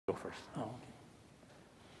first. Oh, okay.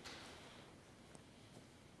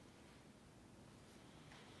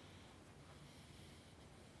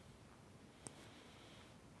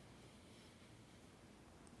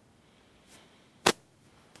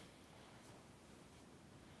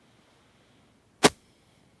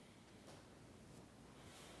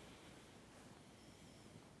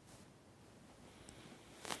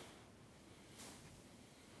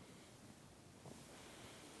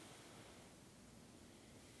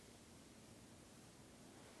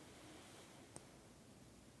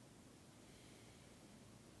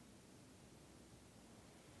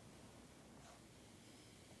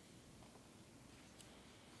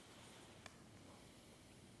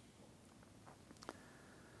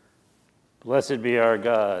 Blessed be our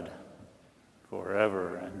God,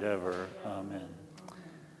 forever and ever. Amen.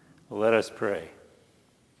 Let us pray.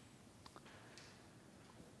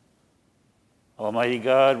 Almighty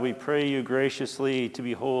God, we pray you graciously to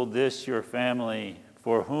behold this your family,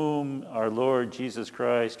 for whom our Lord Jesus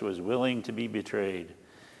Christ was willing to be betrayed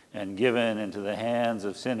and given into the hands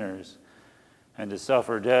of sinners, and to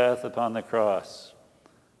suffer death upon the cross,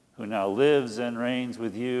 who now lives and reigns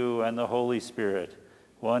with you and the Holy Spirit,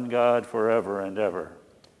 one God forever and ever.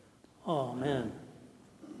 Amen.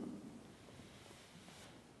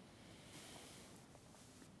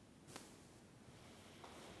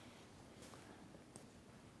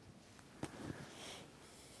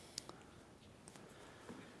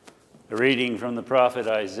 A reading from the prophet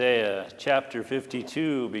Isaiah, chapter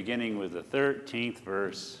 52, beginning with the 13th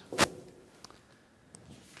verse.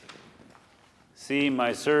 See,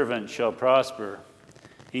 my servant shall prosper.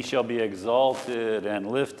 He shall be exalted and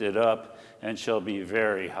lifted up, and shall be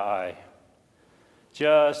very high.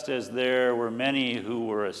 Just as there were many who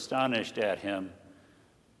were astonished at him,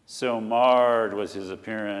 so marred was his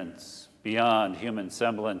appearance beyond human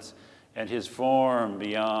semblance, and his form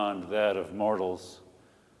beyond that of mortals.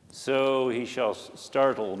 So he shall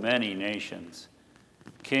startle many nations.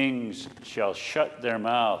 Kings shall shut their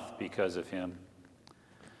mouth because of him.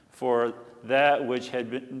 For that which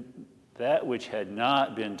had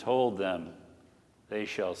not been told them, they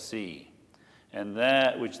shall see, and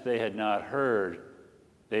that which they had not heard,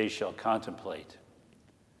 they shall contemplate.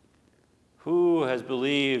 Who has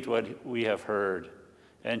believed what we have heard,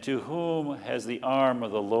 and to whom has the arm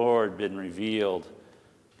of the Lord been revealed?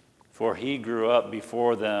 For he grew up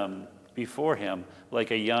before him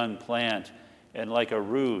like a young plant, and like a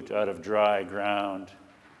root out of dry ground.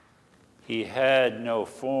 He had no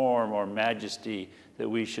form or majesty that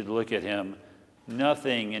we should look at him,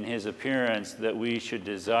 nothing in his appearance that we should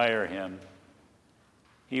desire him.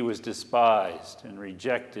 He was despised and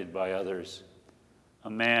rejected by others, a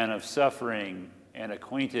man of suffering and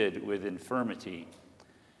acquainted with infirmity.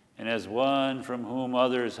 And as one from whom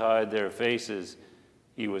others hide their faces,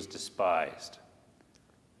 he was despised,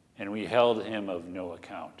 and we held him of no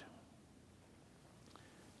account.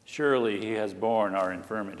 Surely he has borne our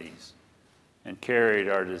infirmities and carried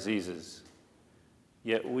our diseases.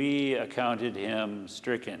 Yet we accounted him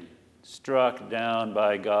stricken, struck down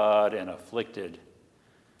by God, and afflicted.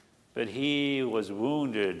 But he was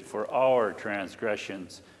wounded for our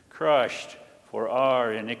transgressions, crushed for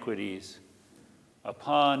our iniquities.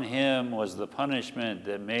 Upon him was the punishment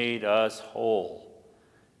that made us whole,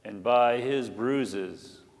 and by his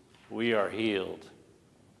bruises we are healed.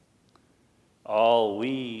 All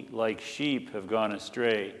we, like sheep, have gone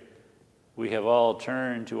astray. We have all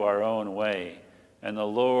turned to our own way, and the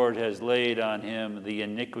Lord has laid on him the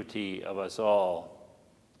iniquity of us all.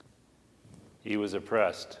 He was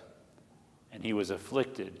oppressed, and he was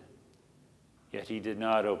afflicted, yet he did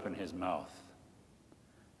not open his mouth.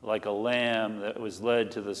 Like a lamb that was led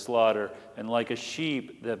to the slaughter, and like a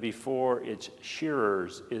sheep that before its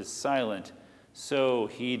shearers is silent, so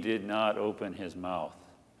he did not open his mouth.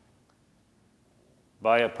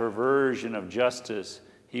 By a perversion of justice,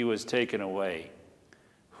 he was taken away.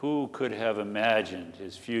 Who could have imagined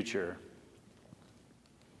his future?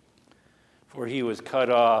 For he was cut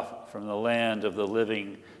off from the land of the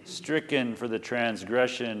living, stricken for the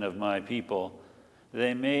transgression of my people.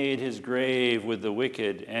 They made his grave with the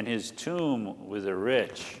wicked and his tomb with the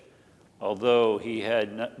rich, although he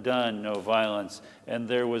had done no violence, and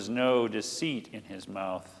there was no deceit in his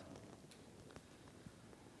mouth.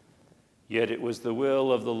 Yet it was the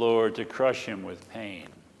will of the Lord to crush him with pain.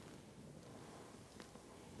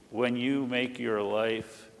 When you make your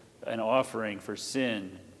life an offering for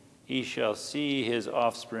sin, he shall see his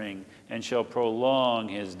offspring and shall prolong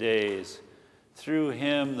his days. Through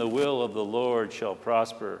him the will of the Lord shall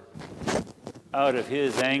prosper. Out of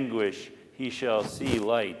his anguish he shall see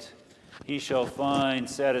light. He shall find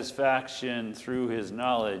satisfaction through his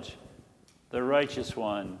knowledge. The righteous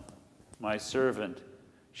one, my servant,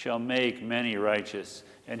 shall make many righteous,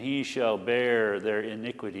 and he shall bear their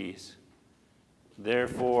iniquities.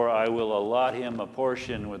 Therefore I will allot him a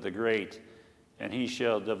portion with the great, and he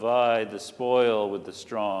shall divide the spoil with the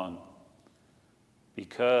strong,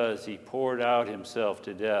 because he poured out himself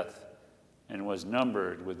to death and was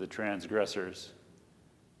numbered with the transgressors.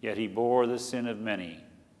 Yet he bore the sin of many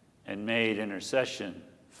and made intercession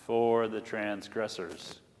for the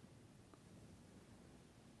transgressors.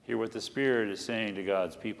 Hear what the Spirit is saying to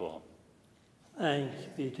God's people. Thanks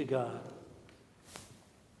be to God.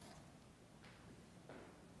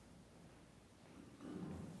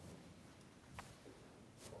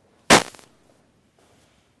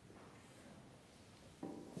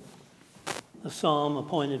 The psalm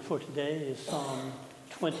appointed for today is Psalm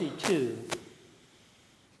 22.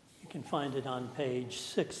 You can find it on page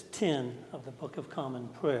 610 of the Book of Common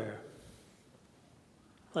Prayer.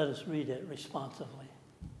 Let us read it responsively.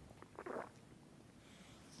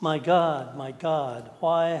 My God,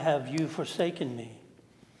 why have you forsaken me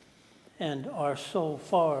and are so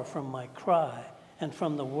far from my cry and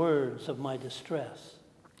from the words of my distress?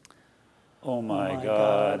 O my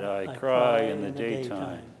God, I cry in the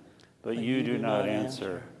daytime, but you do not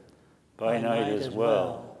answer. By night as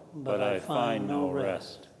well, but I find no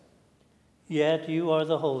rest. Yet you are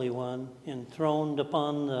the Holy One, enthroned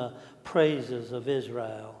upon the praises of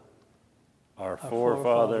Israel. Our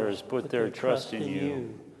forefathers put their trust in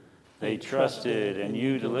you. They trusted, and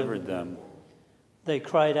you delivered them. They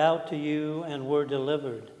cried out to you and were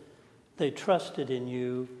delivered. They trusted in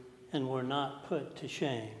you and were not put to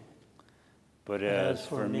shame. But as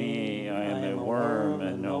for me, I am a worm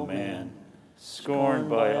and no man, scorned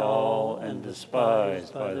by all and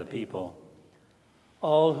despised by the people.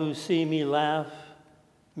 All who see me laugh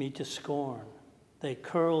me to scorn. They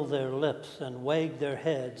curl their lips and wag their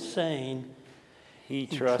heads, saying, He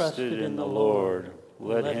trusted in the Lord.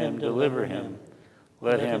 Let him deliver him.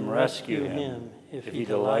 Let him rescue him if he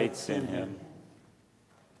delights in him.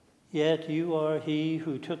 Yet you are he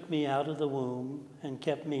who took me out of the womb and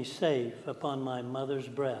kept me safe upon my mother's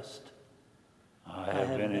breast. I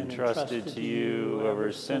have been entrusted to you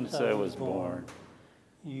ever since I was born.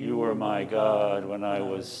 You were my God when I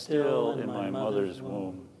was still in my mother's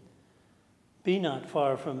womb. Be not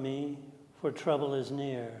far from me, for trouble is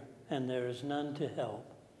near, and there is none to help.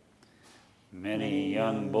 Many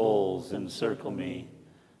young bulls encircle me.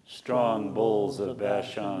 Strong bulls of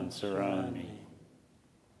Bashan surround me.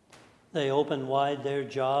 They open wide their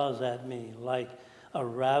jaws at me like a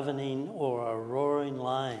ravening or a roaring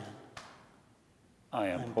lion. I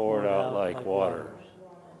am poured out like water.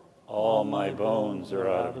 All my bones are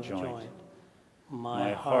out of joint.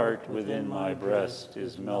 My heart within my breast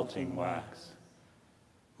is melting wax.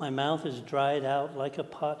 My mouth is dried out like a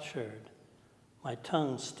potsherd. My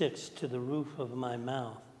tongue sticks to the roof of my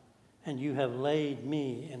mouth, and you have laid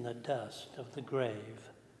me in the dust of the grave.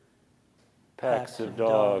 Packs of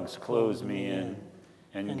dogs close me in,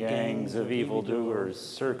 and gangs of evildoers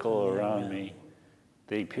circle around me.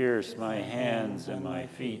 They pierce my hands and my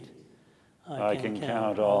feet. I can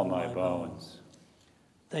count all my bones.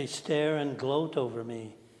 They stare and gloat over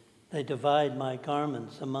me. They divide my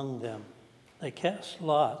garments among them. They cast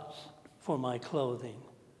lots for my clothing.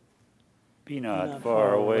 Be not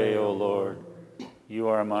far away, O Lord. You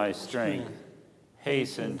are my strength.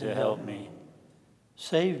 Hasten to help me.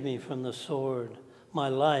 Save me from the sword, my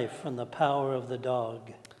life from the power of the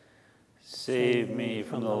dog. Save me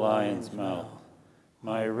from the lion's mouth,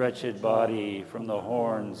 my wretched body from the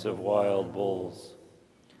horns of wild bulls.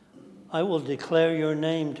 I will declare your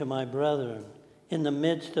name to my brethren. In the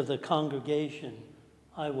midst of the congregation,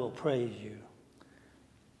 I will praise you.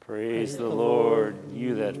 Praise the Lord,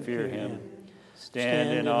 you that fear him.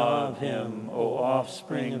 Stand in awe of him, O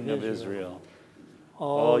offspring of Israel.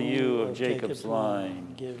 All you of Jacob's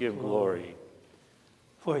line, give glory.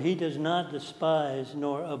 For he does not despise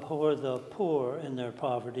nor abhor the poor in their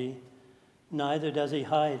poverty, neither does he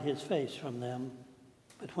hide his face from them.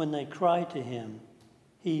 But when they cry to him,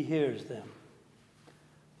 he hears them.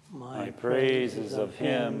 My praise is of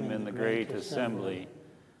him in the great assembly.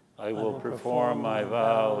 I will perform my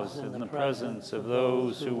vows in the presence of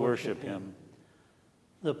those who worship him.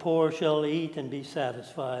 The poor shall eat and be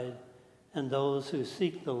satisfied, and those who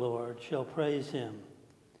seek the Lord shall praise him.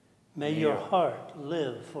 May your heart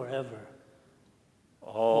live forever.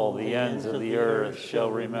 All the ends of the earth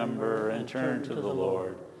shall remember and turn to the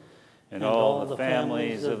Lord, and all the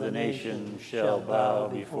families of the nations shall bow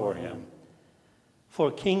before him.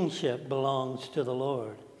 For kingship belongs to the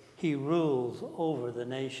Lord. He rules over the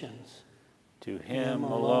nations. To him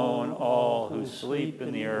alone all who sleep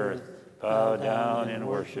in the earth bow down in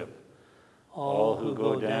worship. All who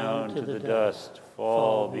go down to the dust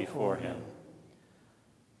fall before him.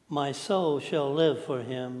 My soul shall live for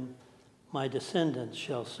him. My descendants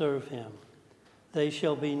shall serve him. They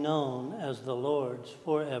shall be known as the Lord's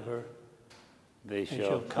forever. They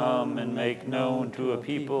shall come and make known to a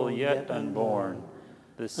people yet unborn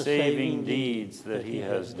the saving deeds that he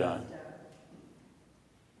has done.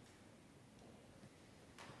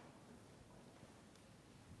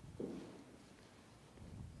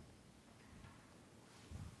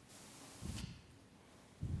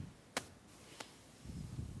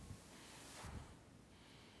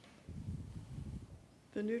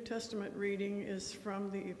 The New Testament reading is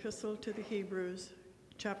from the Epistle to the Hebrews,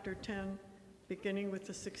 chapter 10, beginning with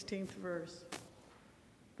the 16th verse.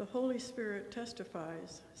 The Holy Spirit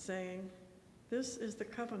testifies, saying, "This is the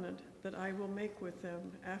covenant that I will make with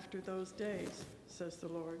them after those days, says the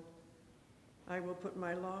Lord. I will put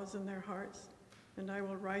my laws in their hearts, and I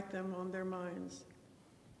will write them on their minds."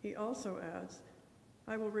 He also adds,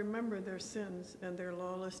 "I will remember their sins and their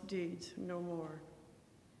lawless deeds no more.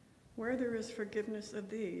 Where there is forgiveness of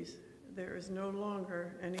these, there is no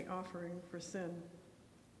longer any offering for sin.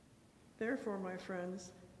 Therefore, my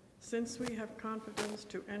friends, since we have confidence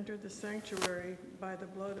to enter the sanctuary by the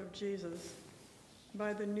blood of Jesus,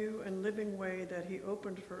 by the new and living way that he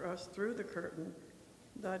opened for us through the curtain,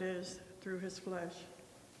 that is, through his flesh,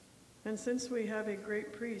 and since we have a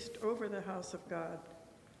great priest over the house of God,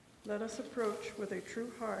 let us approach with a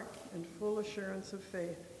true heart and full assurance of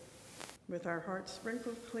faith, with our hearts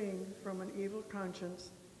sprinkled clean from an evil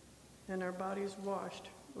conscience and our bodies washed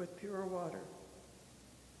with pure water.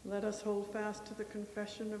 Let us hold fast to the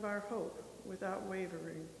confession of our hope without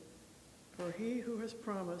wavering, for he who has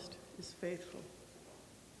promised is faithful.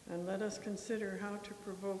 And let us consider how to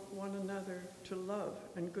provoke one another to love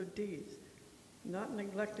and good deeds, not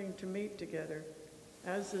neglecting to meet together,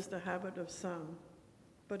 as is the habit of some,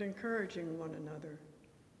 but encouraging one another,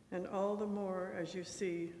 and all the more as you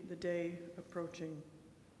see the day approaching.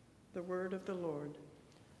 The word of the Lord.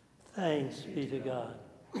 Thanks be to God.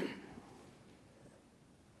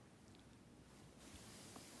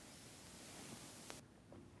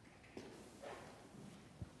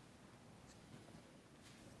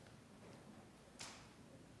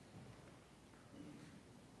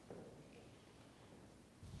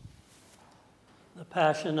 The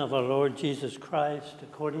Passion of our Lord Jesus Christ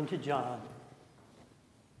according to John.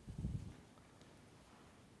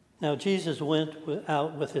 Now Jesus went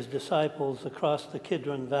out with his disciples across the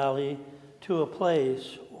Kidron Valley to a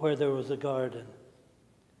place where there was a garden,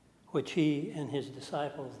 which he and his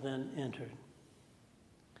disciples then entered.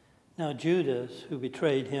 Now Judas, who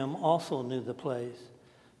betrayed him, also knew the place,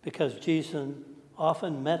 because Jesus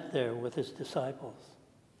often met there with his disciples.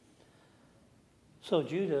 So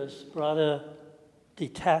Judas brought a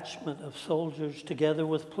detachment of soldiers together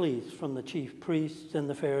with police from the chief priests and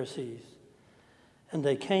the Pharisees. And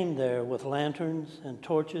they came there with lanterns and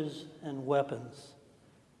torches and weapons.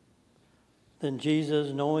 Then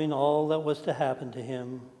Jesus, knowing all that was to happen to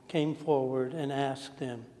him, came forward and asked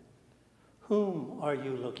them, "Whom are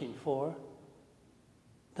you looking for?"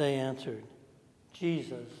 They answered,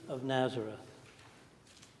 "Jesus of Nazareth."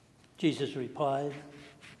 Jesus replied,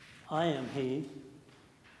 "I am he."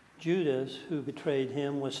 Judas, who betrayed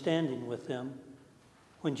him, was standing with them.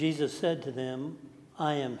 When Jesus said to them,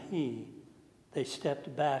 "I am he," they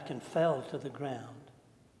stepped back and fell to the ground.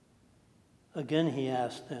 Again he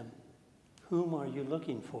asked them, "Whom are you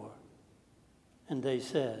looking for?" And they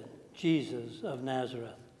said, "Jesus of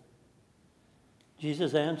Nazareth."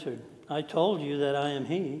 Jesus answered, "I told you that I am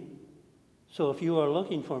he. So if you are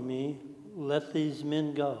looking for me, let these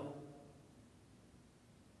men go."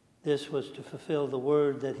 This was to fulfill the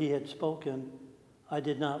word that he had spoken, "I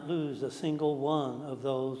did not lose a single one of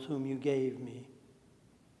those whom you gave me."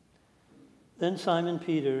 Then Simon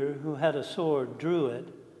Peter, who had a sword, drew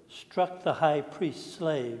it, struck the high priest's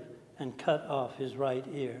slave, and cut off his right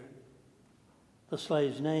ear. The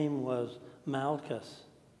slave's name was Malchus.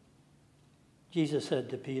 Jesus said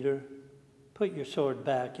to Peter, "Put your sword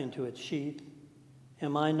back into its sheath.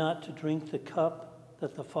 Am I not to drink the cup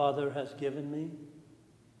that the Father has given me?"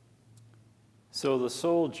 So the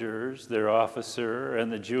soldiers, their officer, and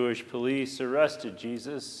the Jewish police arrested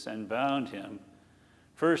Jesus and bound him.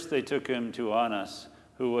 First they took him to Annas,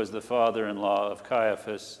 who was the father-in-law of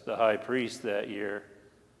Caiaphas, the high priest that year.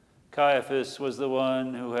 Caiaphas was the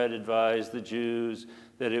one who had advised the Jews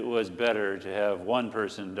that it was better to have one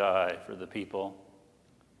person die for the people.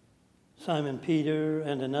 Simon Peter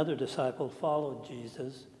and another disciple followed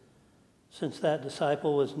Jesus. Since that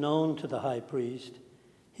disciple was known to the high priest,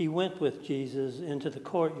 he went with Jesus into the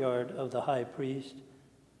courtyard of the high priest,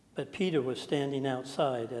 but Peter was standing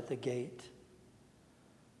outside at the gate.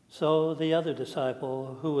 So the other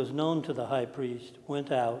disciple, who was known to the high priest,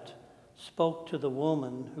 went out, spoke to the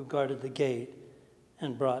woman who guarded the gate,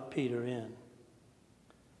 and brought Peter in.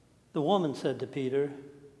 The woman said to Peter,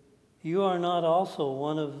 "You are not also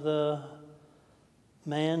one of the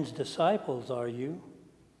man's disciples, are you?"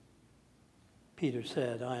 Peter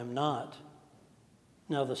said, "I am not."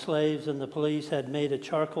 Now the slaves and the police had made a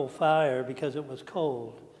charcoal fire because it was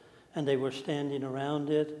cold, and they were standing around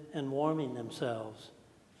it and warming themselves.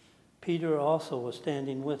 Peter also was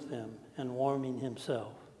standing with them and warming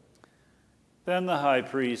himself. Then the high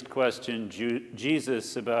priest questioned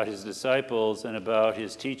Jesus about his disciples and about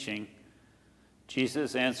his teaching.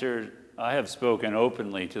 Jesus answered, "I have spoken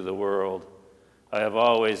openly to the world. I have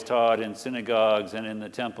always taught in synagogues and in the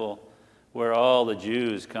temple, where all the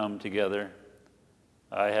Jews come together.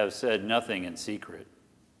 I have said nothing in secret.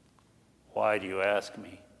 Why do you ask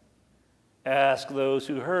me? Ask those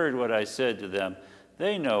who heard what I said to them.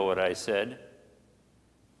 They know what I said."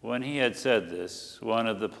 When he had said this, one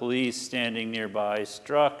of the police standing nearby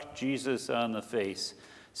struck Jesus on the face,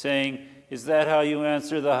 saying, "Is that how you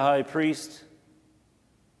answer the high priest?"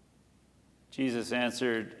 Jesus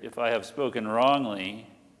answered, "If I have spoken wrongly,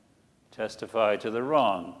 testify to the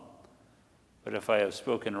wrong. But if I have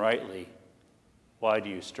spoken rightly, why do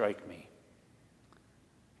you strike me?"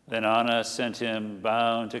 Then Annas sent him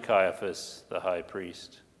bound to Caiaphas, the high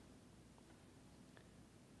priest.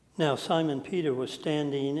 Now Simon Peter was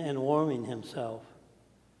standing and warming himself.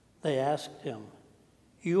 They asked him,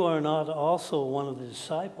 "You are not also one of the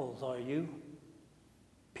disciples, are you?"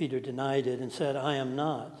 Peter denied it and said, "I am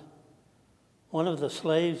not." One of the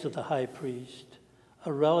slaves of the high priest,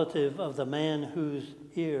 a relative of the man whose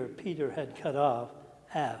ear Peter had cut off,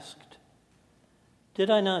 asked, "Did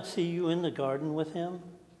I not see you in the garden with him?"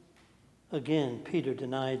 Again, Peter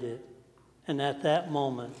denied it, and at that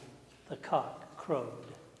moment the cock crowed.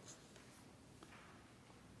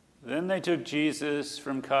 Then they took Jesus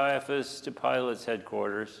from Caiaphas to Pilate's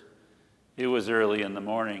headquarters. It was early in the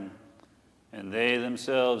morning, and they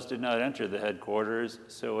themselves did not enter the headquarters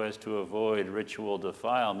so as to avoid ritual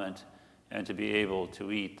defilement and to be able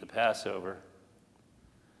to eat the Passover.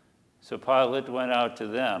 So Pilate went out to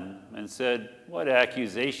them and said, "What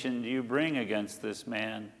accusation do you bring against this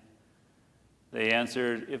man?" They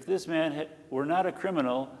answered, "If this man were not a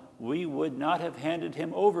criminal, we would not have handed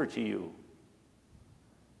him over to you."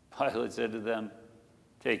 Pilate said to them,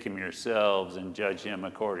 "Take him yourselves and judge him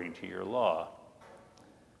according to your law."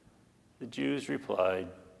 The Jews replied,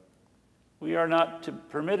 "We are not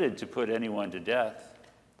permitted to put anyone to death."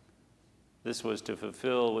 This was to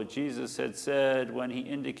fulfill what Jesus had said when he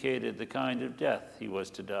indicated the kind of death he was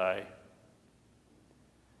to die.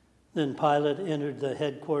 Then Pilate entered the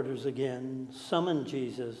headquarters again, summoned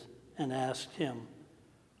Jesus, and asked him,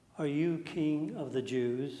 "Are you king of the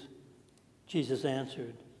Jews?" Jesus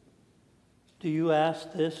answered, "Do you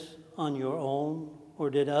ask this on your own, or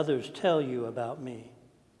did others tell you about me?"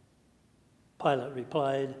 Pilate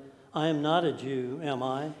replied, "I am not a Jew, am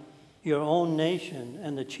I? Your own nation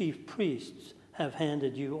and the chief priests have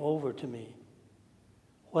handed you over to me.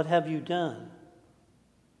 What have you done?"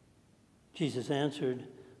 Jesus answered,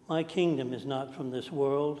 "My kingdom is not from this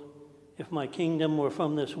world. If my kingdom were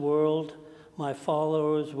from this world, my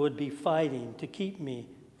followers would be fighting to keep me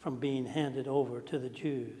from being handed over to the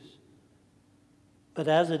Jews. But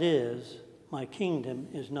as it is, my kingdom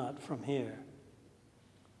is not from here."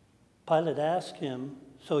 Pilate asked him,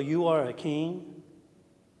 "So you are a king?"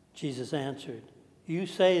 Jesus answered, "You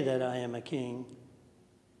say that I am a king.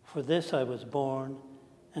 For this I was born,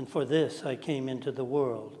 and for this I came into the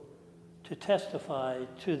world, to testify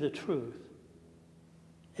to the truth.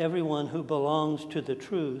 Everyone who belongs to the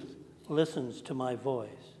truth listens to my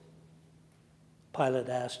voice." Pilate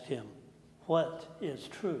asked him, "What is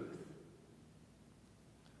truth?"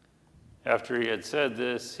 After he had said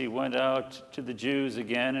this, he went out to the Jews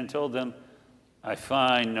again and told them, "I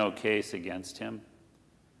find no case against him.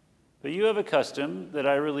 But you have a custom that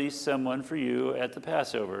I release someone for you at the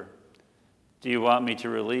Passover. Do you want me to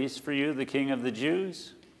release for you the King of the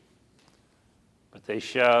Jews?" But they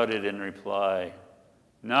shouted in reply,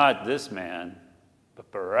 "Not this man,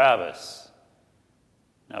 but Barabbas."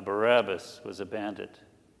 Now Barabbas was a bandit.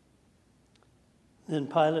 Then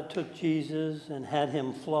Pilate took Jesus and had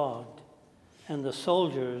him flogged, and the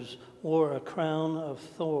soldiers wore a crown of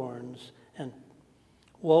thorns and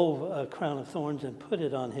wove a crown of thorns and put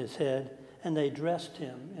it on his head, and they dressed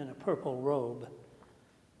him in a purple robe.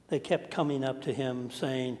 They kept coming up to him,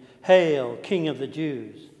 saying, "Hail, King of the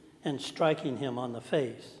Jews," and striking him on the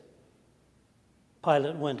face.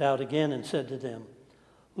 Pilate went out again and said to them,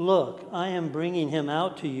 "Look, I am bringing him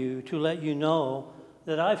out to you to let you know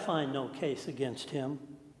that I find no case against him."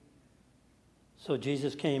 So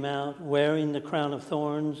Jesus came out, wearing the crown of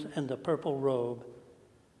thorns and the purple robe.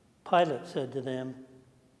 Pilate said to them,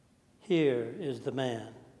 "Here is the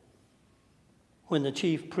man." When the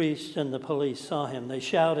chief priests and the police saw him, they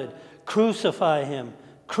shouted, "Crucify him!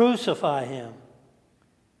 Crucify him!"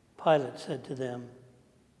 Pilate said to them,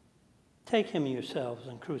 "Take him yourselves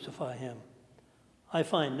and crucify him. I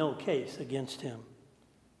find no case against him."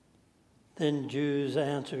 Then Jews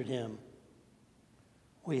answered him,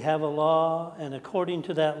 "We have a law, and according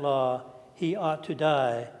to that law, he ought to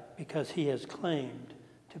die because he has claimed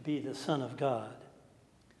to be the Son of God."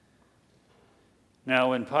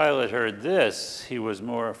 Now when Pilate heard this, he was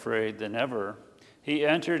more afraid than ever. He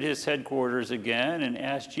entered his headquarters again and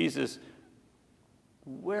asked Jesus,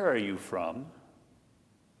 "Where are you from?"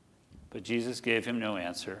 But Jesus gave him no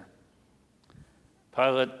answer.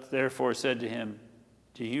 Pilate therefore said to him,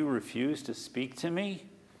 "Do you refuse to speak to me?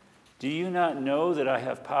 Do you not know that I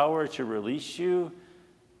have power to release you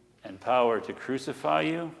and power to crucify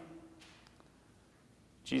you?"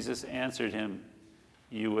 Jesus answered him,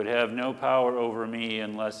 "You would have no power over me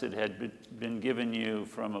unless it had been given you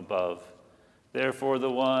from above. Therefore,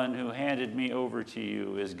 the one who handed me over to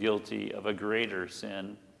you is guilty of a greater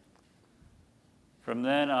sin." From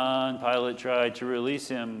then on, Pilate tried to release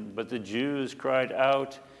him, but the Jews cried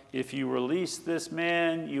out, "If you release this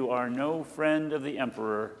man, you are no friend of the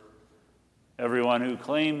emperor. Everyone who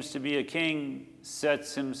claims to be a king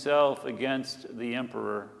sets himself against the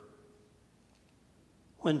emperor."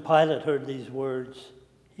 When Pilate heard these words,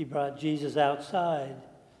 he brought Jesus outside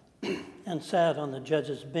and sat on the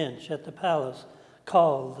judge's bench at the palace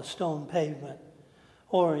called the Stone Pavement,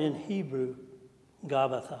 or in Hebrew,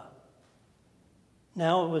 Gabbatha.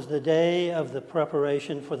 Now it was the day of the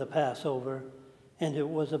preparation for the Passover, and it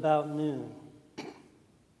was about noon.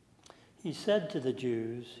 He said to the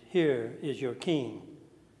Jews, "Here is your king."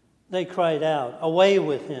 They cried out, "Away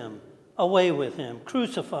with him! Away with him!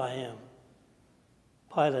 Crucify him!"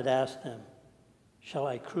 Pilate asked them, "Shall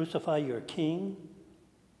I crucify your king?"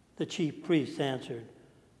 The chief priests answered,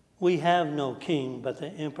 "We have no king but the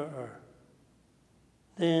emperor."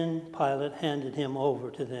 Then Pilate handed him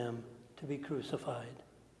over to them to be crucified.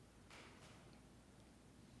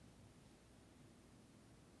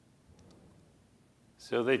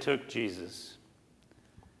 So they took Jesus,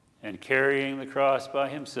 and carrying the cross by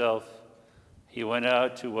himself, he went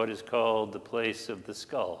out to what is called the place of the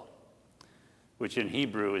skull, which in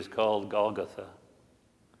Hebrew is called Golgotha.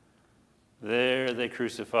 There they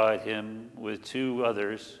crucified him with two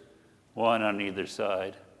others, one on either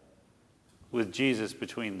side, with Jesus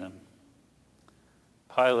between them.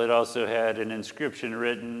 Pilate also had an inscription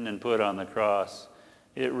written and put on the cross.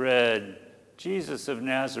 It read, "Jesus of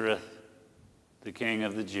Nazareth, the King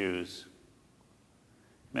of the Jews."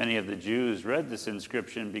 Many of the Jews read this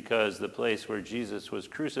inscription because the place where Jesus was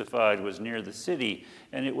crucified was near the city,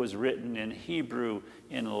 and it was written in Hebrew,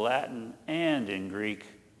 in Latin, and in Greek.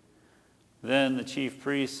 Then the chief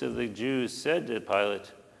priests of the Jews said to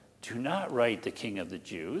Pilate, "Do not write the King of the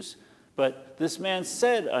Jews, but this man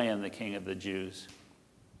said, 'I am the King of the Jews.'"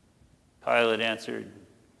 Pilate answered,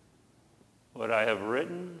 "What I have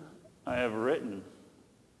written, I have written."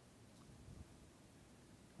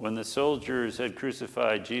 When the soldiers had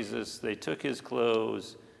crucified Jesus, they took his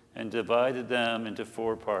clothes and divided them into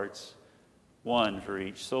 4 parts, one for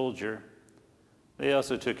each soldier. They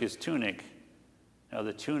also took his tunic. Now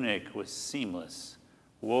the tunic was seamless,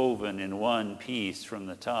 woven in one piece from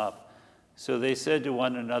the top. So they said to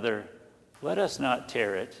one another, "Let us not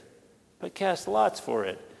tear it, but cast lots for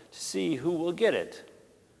it, to see who will get it."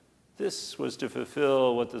 This was to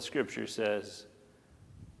fulfill what the scripture says.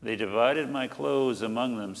 "They divided my clothes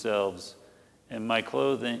among themselves, and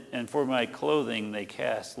for my clothing they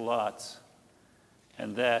cast lots."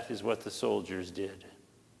 And that is what the soldiers did.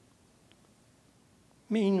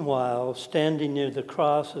 Meanwhile, standing near the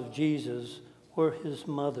cross of Jesus were his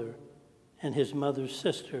mother and his mother's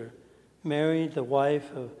sister, Mary, the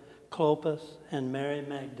wife of Clopas, and Mary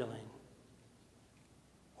Magdalene.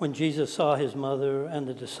 When Jesus saw his mother and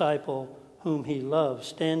the disciple whom he loved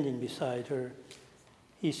standing beside her,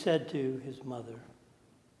 he said to his mother,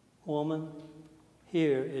 "Woman,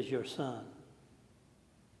 here is your son."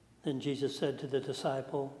 Then Jesus said to the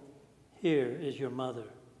disciple, "Here is your mother."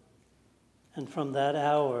 And from that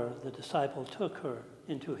hour, the disciple took her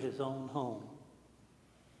into his own home.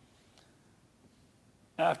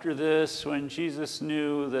 After this, when Jesus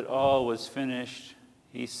knew that all was finished,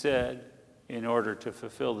 he said, in order to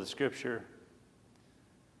fulfill the scripture,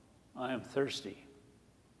 I am thirsty.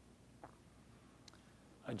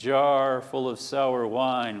 A jar full of sour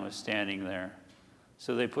wine was standing there.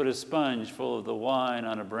 So they put a sponge full of the wine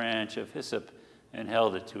on a branch of hyssop and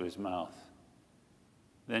held it to his mouth.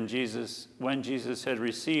 Then when Jesus had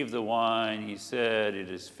received the wine, he said,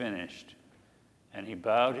 "It is finished." And he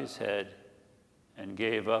bowed his head and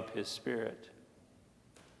gave up his spirit.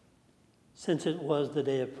 Since it was the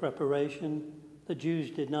day of preparation, the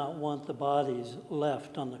Jews did not want the bodies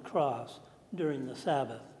left on the cross during the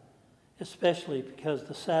Sabbath, especially because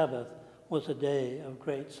the Sabbath was a day of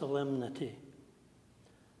great solemnity.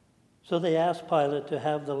 So they asked Pilate to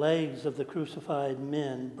have the legs of the crucified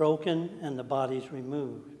men broken and the bodies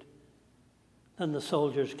removed. Then the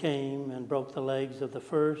soldiers came and broke the legs of the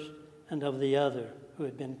first and of the other who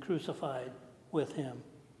had been crucified with him.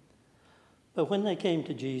 But when they came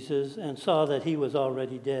to Jesus and saw that he was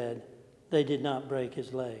already dead, they did not break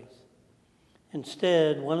his legs.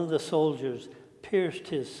 Instead, one of the soldiers pierced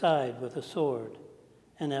his side with a sword,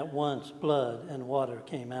 and at once blood and water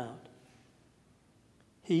came out.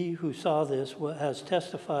 He who saw this has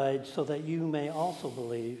testified so that you may also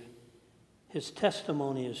believe. His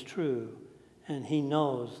testimony is true, and he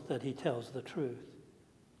knows that he tells the truth.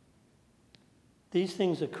 These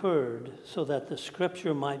things occurred so that the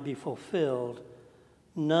scripture might be fulfilled,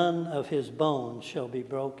 none of his bones shall be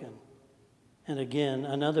broken. And again,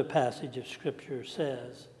 another passage of scripture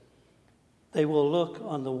says, they will look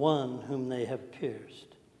on the one whom they have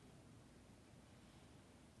pierced.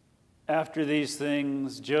 After these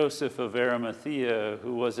things, Joseph of Arimathea,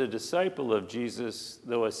 who was a disciple of Jesus,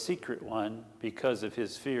 though a secret one because of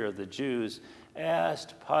his fear of the Jews,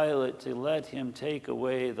 asked Pilate to let him take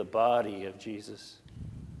away the body of Jesus.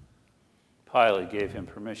 Pilate gave him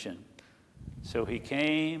permission. So he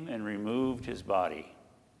came and removed his body.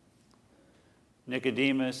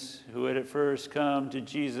 Nicodemus, who had at first come to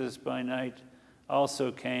Jesus by night,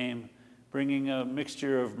 also came, bringing a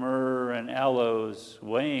mixture of myrrh and aloes,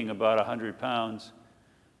 weighing about 100 pounds.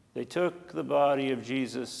 They took the body of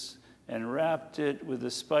Jesus and wrapped it with the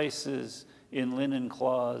spices in linen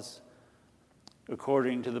cloths,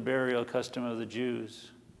 according to the burial custom of the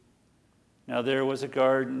Jews. Now there was a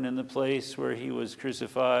garden in the place where he was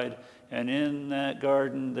crucified, and in that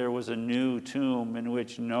garden there was a new tomb in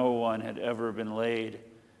which no one had ever been laid.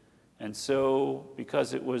 And so,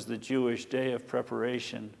 because it was the Jewish day of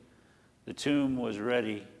preparation, the tomb was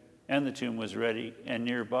ready, and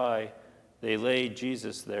nearby they laid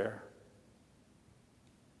Jesus there.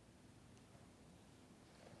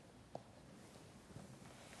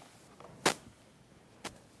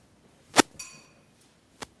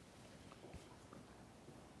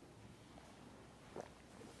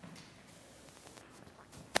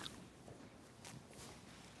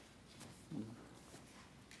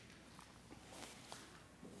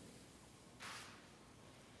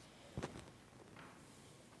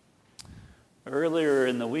 Earlier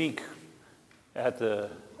in the week, at the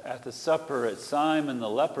supper at Simon the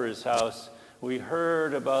leper's house, we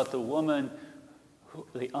heard about the woman,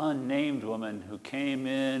 the unnamed woman, who came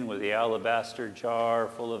in with the alabaster jar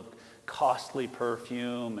full of costly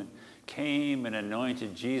perfume and came and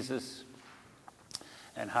anointed Jesus,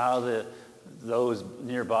 and how those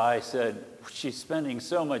nearby said, "She's spending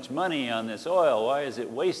so much money on this oil. Why is it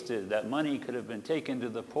wasted? That money could have been taken to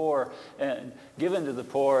the poor and given to the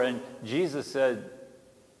poor." And Jesus said,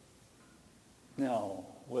 "No,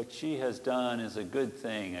 what she has done is a good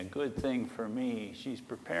thing for me. She's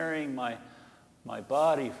preparing my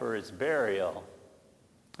body for its burial."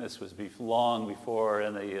 This was long before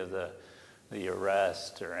any of the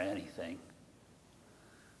arrest or anything,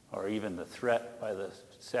 or even the threat by the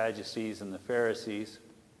Sadducees and the Pharisees.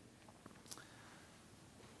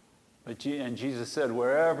 And Jesus said,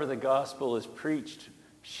 wherever the gospel is preached,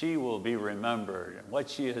 she will be remembered. And what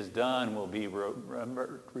she has done will be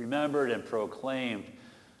remembered and proclaimed.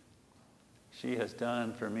 She has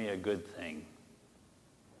done for me a good thing.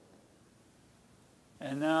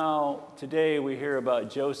 And now, today, we hear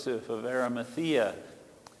about Joseph of Arimathea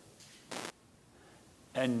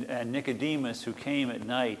and Nicodemus, who came at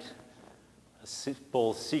night,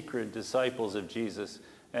 both secret disciples of Jesus.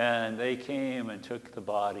 And they came and took the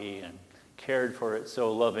body and cared for it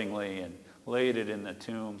so lovingly and laid it in the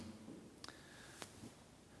tomb.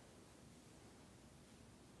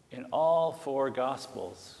 In all four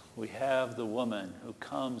Gospels, we have the woman who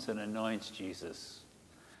comes and anoints Jesus.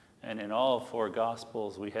 And in all four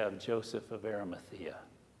Gospels, we have Joseph of Arimathea.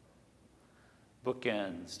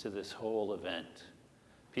 Bookends to this whole event.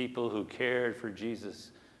 People who cared for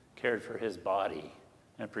Jesus, cared for his body,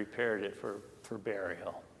 and prepared it for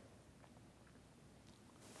burial.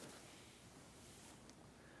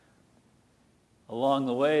 Along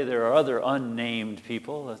the way, there are other unnamed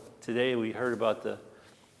people. Today we heard about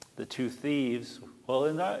the two thieves. Well,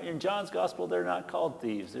 in John's gospel, they're not called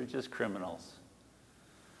thieves. They're just criminals.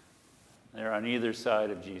 They're on either side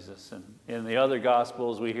of Jesus. And in the other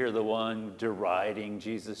gospels, we hear the one deriding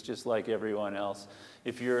Jesus just like everyone else.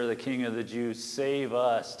 If you're the king of the Jews, save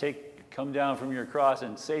us. Come down from your cross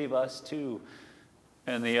and save us too.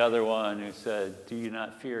 And the other one who said, do you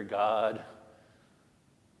not fear God?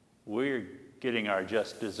 We're getting our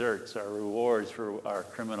just deserts, our rewards for our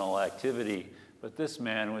criminal activity. But this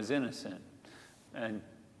man was innocent. And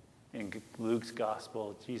in Luke's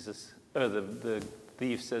gospel, the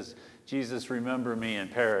thief says, Jesus, remember me in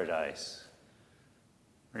paradise.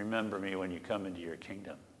 Remember me when you come into your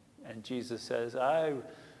kingdom. And Jesus says,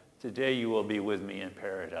 today you will be with me in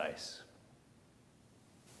paradise.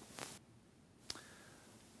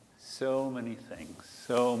 So many things,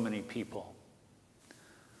 so many people.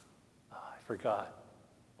 I forgot.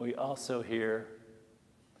 We also hear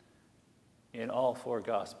in all four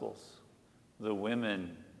Gospels, the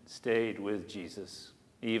women stayed with Jesus,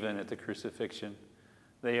 even at the crucifixion.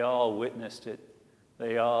 They all witnessed it.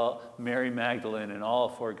 Mary Magdalene in all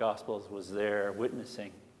four Gospels was there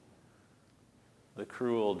witnessing the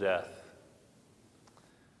cruel death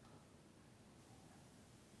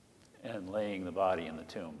and laying the body in the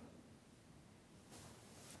tomb.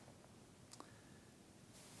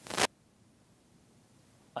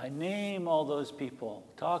 I name all those people,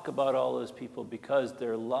 talk about all those people, because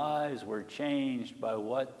their lives were changed by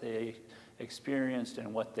what they experienced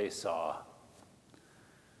and what they saw.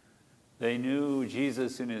 They knew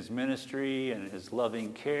Jesus in his ministry and his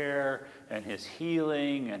loving care and his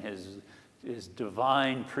healing and his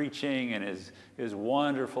divine preaching and his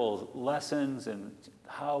wonderful lessons and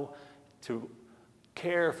how to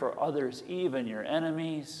care for others, even your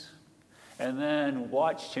enemies. And then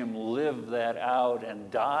watched him live that out and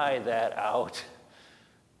die that out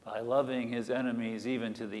by loving his enemies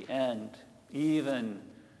even to the end, even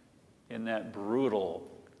in that brutal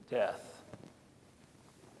death.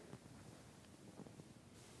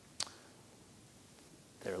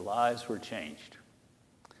 Their lives were changed,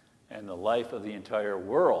 and the life of the entire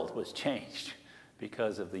world was changed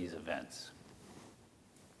because of these events.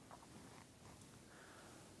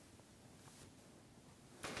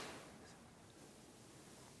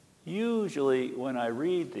 Usually, when I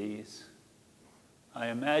read these, I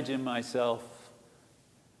imagine myself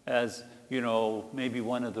as, maybe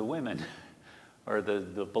one of the women or the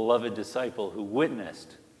beloved disciple who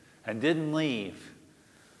witnessed and didn't leave.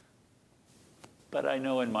 But I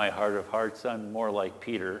know in my heart of hearts, I'm more like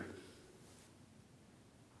Peter,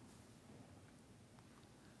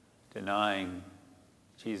 denying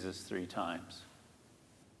Jesus 3 times,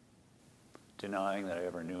 denying that I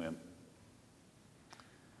ever knew him.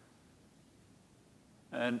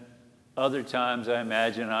 And other times I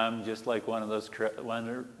imagine I'm just like one of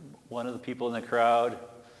the people in the crowd.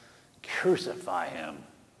 Crucify him.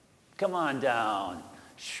 Come on down.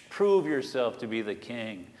 Prove yourself to be the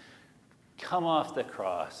king. Come off the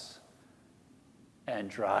cross and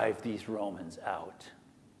drive these Romans out.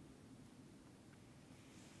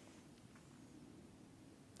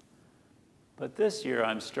 But this year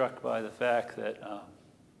I'm struck by the fact that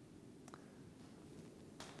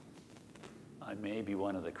I may be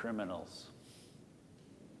one of the criminals.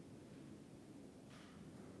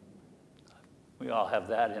 We all have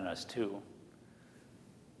that in us too.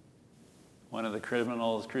 One of the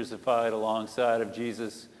criminals crucified alongside of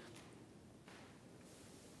Jesus.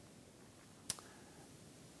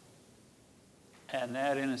 And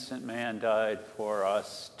that innocent man died for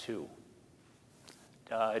us too.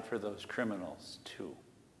 Died for those criminals too.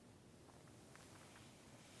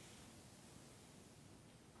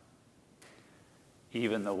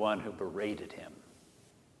 Even the one who berated him.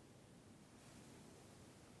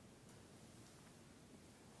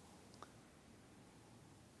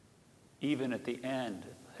 Even at the end,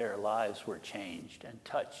 their lives were changed and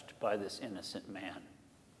touched by this innocent man.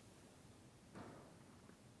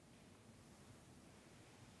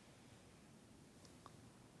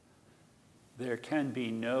 There can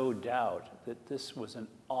be no doubt that this was an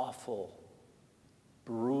awful,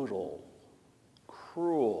 brutal,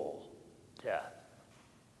 cruel death.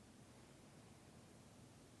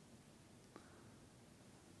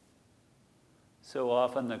 So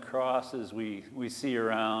often the crosses we see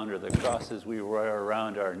around, or the crosses we wear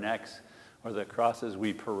around our necks, or the crosses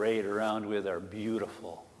we parade around with are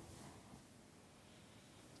beautiful.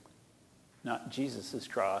 not Jesus'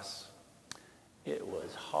 cross. It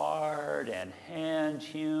was hard and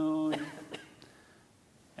hand-hewn,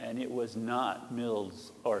 and it was not milled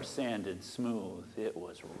or sanded smooth. It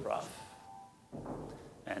was rough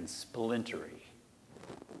and splintery.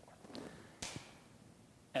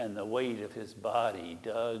 And the weight of his body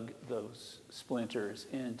dug those splinters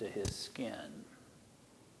into his skin.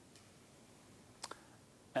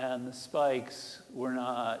 And the spikes were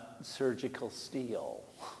not surgical steel.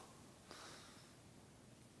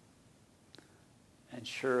 And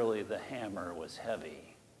surely the hammer was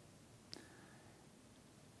heavy.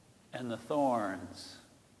 And the thorns,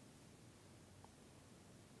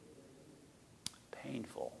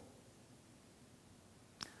 painful.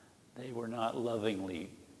 They were not lovingly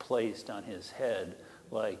placed on his head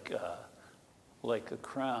like a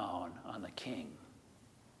crown on the king.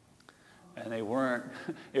 And they weren't,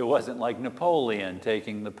 it wasn't like Napoleon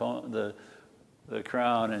taking the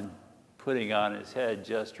crown and putting on his head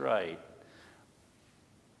just right.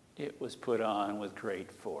 It was put on with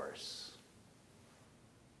great force.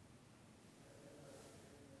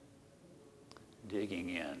 Digging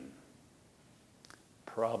in,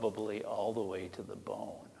 probably all the way to the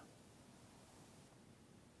bone.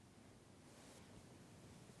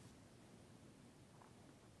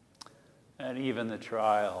 And even the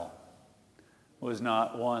trial was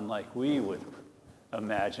not one like we would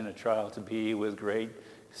imagine a trial to be, with great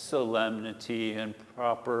solemnity and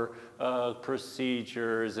proper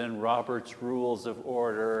procedures and Robert's Rules of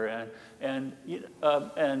Order and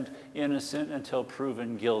innocent until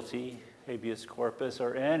proven guilty, habeas corpus,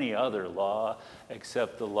 or any other law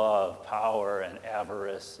except the law of power and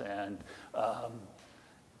avarice and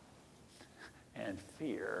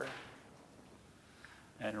fear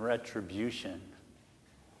and retribution.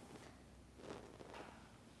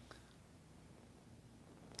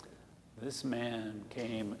 This man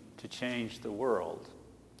came to change the world.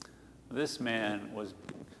 This man was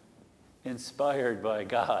inspired by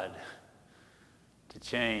God to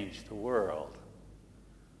change the world.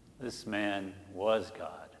 This man was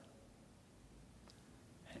God.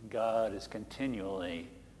 And God is continually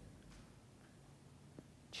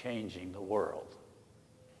changing the world.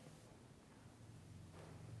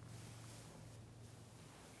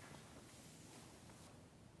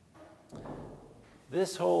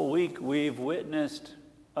 This whole week we've witnessed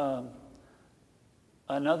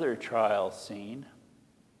another trial scene.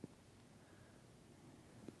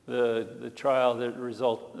 The trial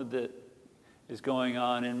that is going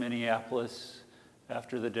on in Minneapolis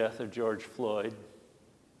after the death of George Floyd.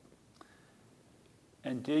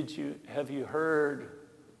 And have you heard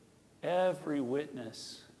every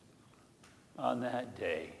witness on that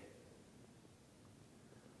day?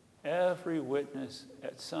 Every witness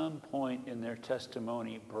at some point in their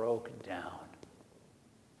testimony broke down.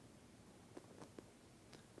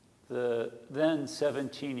 The then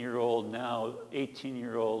 17-year-old, now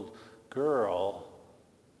 18-year-old girl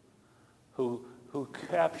who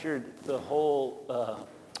captured the whole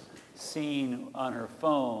scene on her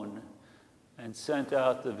phone and sent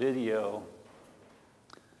out the video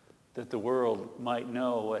that the world might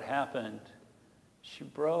know what happened. She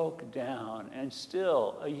broke down, and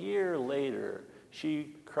still, a year later,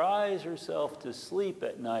 she cries herself to sleep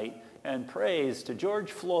at night and prays to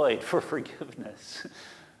George Floyd for forgiveness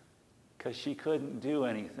because she couldn't do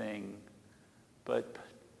anything but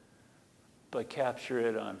capture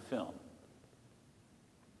it on film.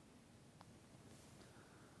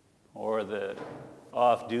 Or the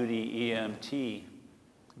off-duty EMT,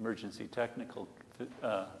 emergency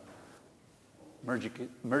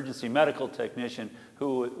medical technician,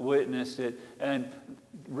 who witnessed it and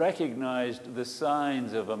recognized the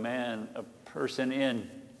signs of a person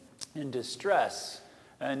in distress,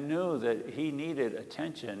 and knew that he needed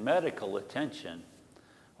attention, medical attention,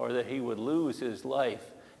 or that he would lose his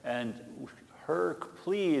life. And her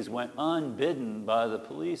pleas went unbidden by the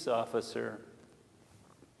police officers.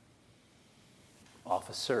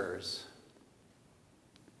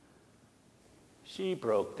 She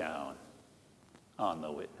broke down on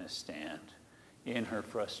the witness stand in her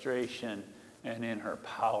frustration and in her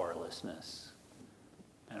powerlessness,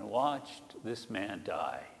 and watched this man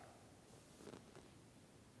die.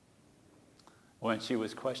 When she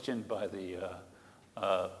was questioned by the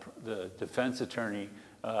defense attorney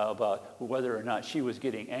about whether or not she was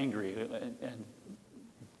getting angry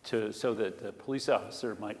so that the police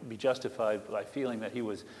officer might be justified by feeling that he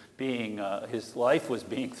was his life was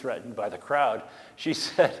being threatened by the crowd, she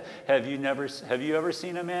said, have you ever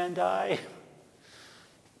seen a man die?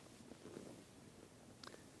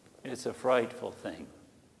 It's a frightful thing.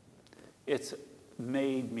 It's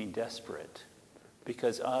made me desperate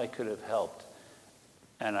because I could have helped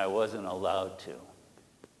and I wasn't allowed to.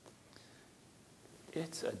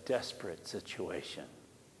 It's a desperate situation.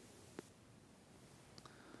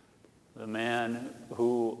 The man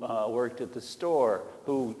who worked at the store,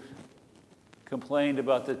 who complained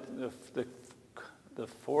about the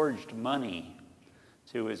forged money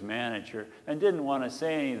to his manager and didn't want to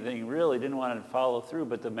say anything, really didn't want to follow through,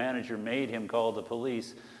 but the manager made him call the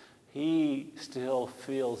police. He still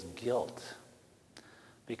feels guilt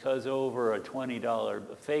because over a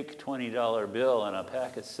fake $20 bill and a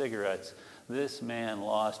pack of cigarettes, this man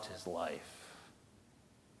lost his life.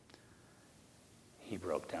 He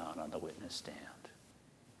broke down on the witness stand.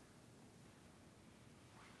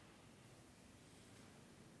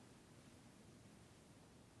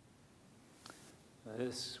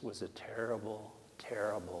 This was a terrible,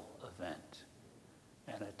 terrible event,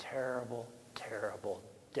 and a terrible, terrible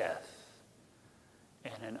death,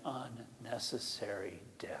 and an unnecessary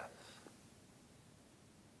death.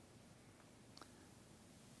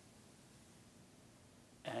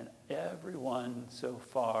 And everyone so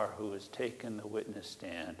far who has taken the witness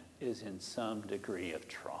stand is in some degree of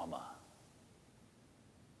trauma.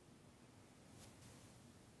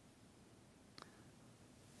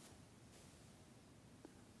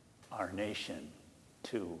 Our nation,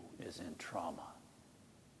 too, is in trauma.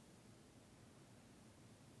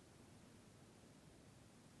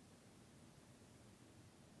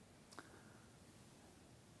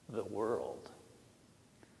 The world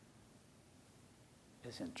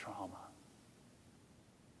is in trauma.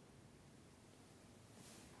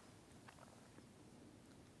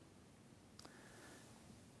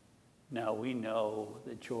 Now we know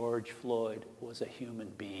that George Floyd was a human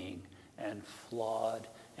being and flawed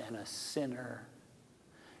and a sinner,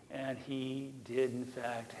 and he did in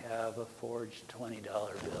fact have a forged $20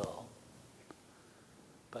 bill.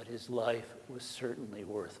 But his life was certainly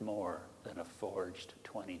worth more than a forged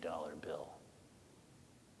 $20 bill.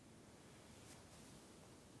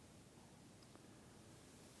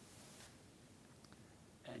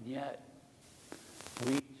 And yet,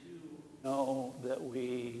 we too know that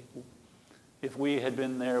if we had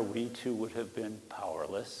been there, we too would have been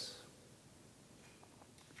powerless.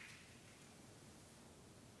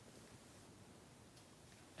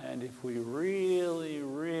 And if we really,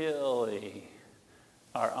 really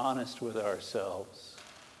are honest with ourselves,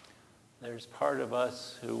 there's part of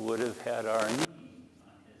us who would have had our knee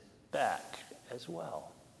on his back as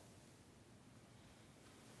well.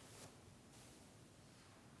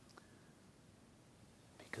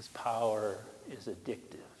 Because power is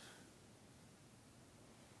addictive.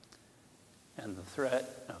 And the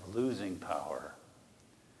threat of losing power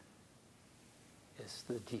is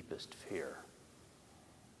the deepest fear.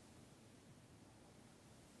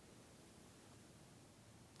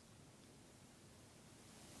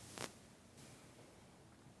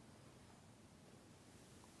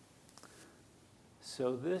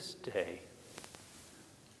 So this day,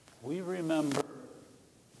 we remember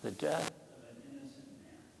the death of an innocent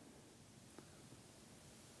man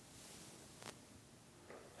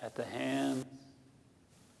at the hands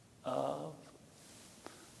of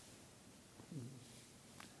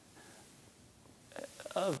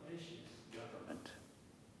vicious government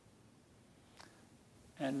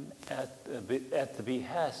and at the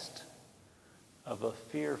behest of a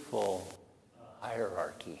fearful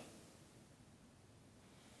hierarchy.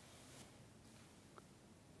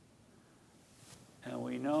 And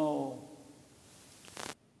we know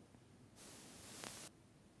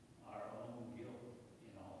our own guilt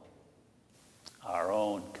in all of it, our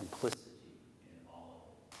own complicity in all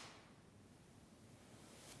of it.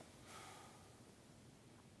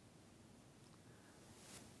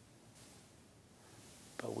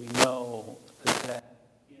 But we know that that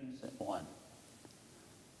innocent one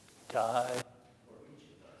died for each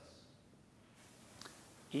of us,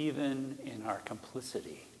 even in our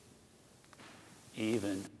complicity.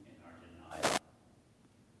 Even in our denial,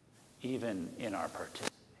 even in our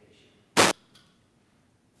participation.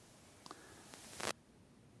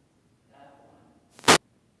 That one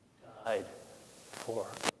died for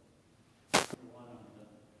the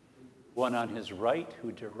one on his right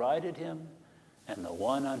who derided him, and the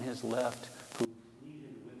one on his left who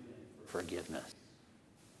pleaded with him for forgiveness.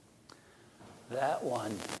 That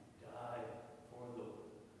one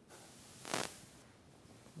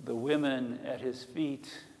the women at his feet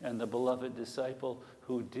and the beloved disciple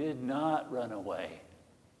who did not run away.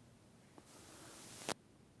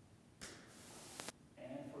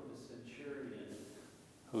 And for the centurion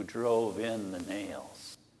who drove in the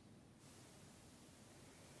nails.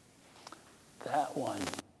 That one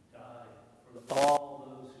died for all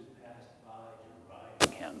those who passed by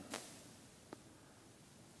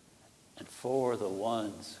for the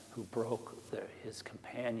ones who broke his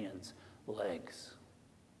companions' legs.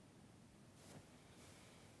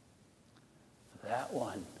 That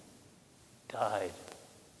one died,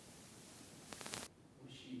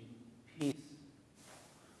 wishing peace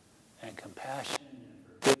and compassion and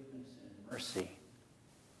forgiveness and mercy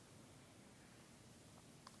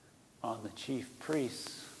on the chief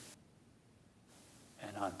priests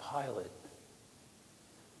and on Pilate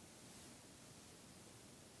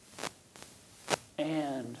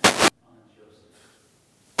and on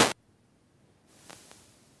Joseph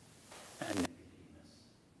and Nicodemus.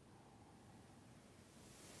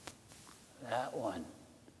 That one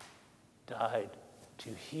died to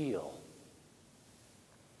heal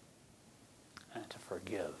and to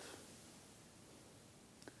forgive.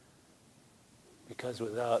 Because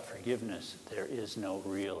without forgiveness, there is no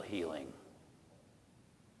real healing.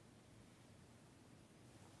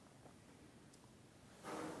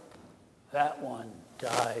 That one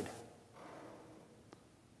died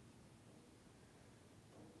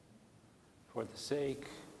for the sake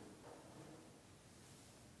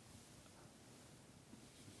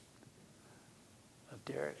of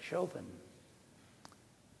Derek Chauvin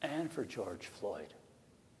and for George Floyd.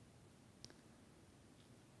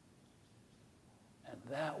 And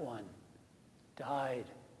that one died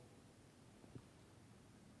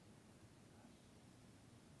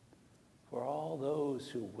for all those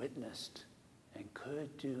who witnessed and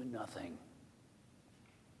could do nothing.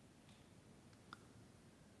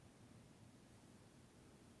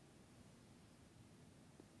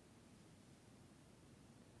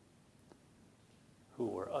 Who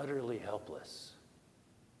were utterly helpless.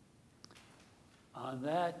 On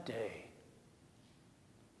that day,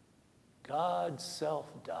 God's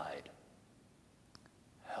self died,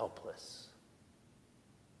 helpless,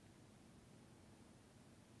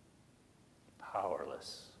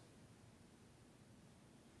 powerless.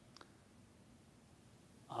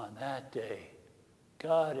 On that day,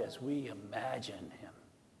 God, as we imagine him,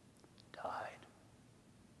 died.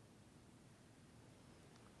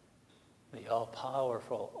 The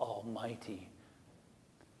all-powerful, almighty,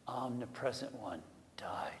 omnipresent one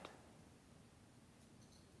died.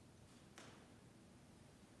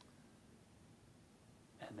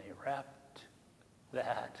 And they wrapped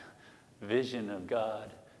that vision of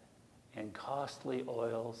God in costly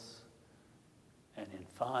oils and in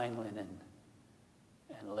fine linen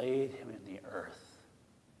and laid him in the earth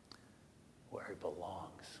where he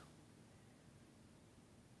belongs.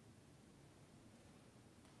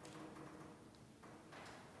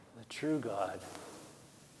 The true God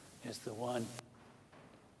is the one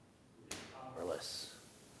who is powerless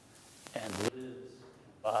and lives and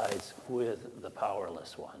abides with the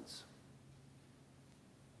powerless ones.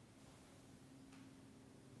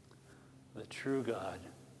 The true God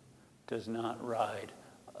does not ride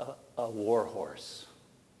a war horse.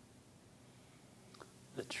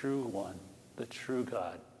 The true one, the true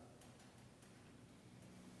God,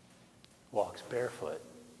 walks barefoot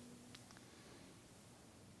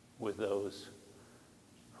with those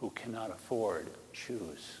who cannot afford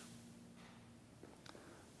shoes.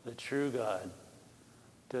 The true God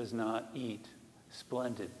does not eat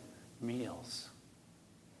splendid meals,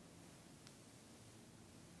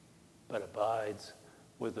 but abides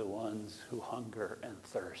with the ones who hunger and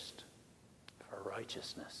thirst for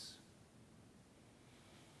righteousness,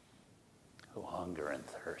 who hunger and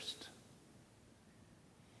thirst.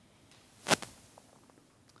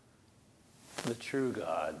 The true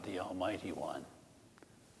God, the Almighty One,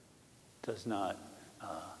 does not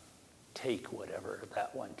take whatever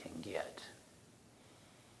that one can get.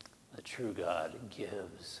 The true God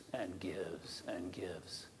gives and gives and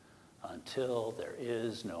gives until there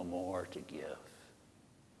is no more to give.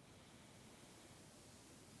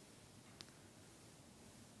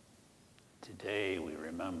 Today we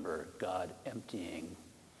remember God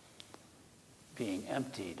being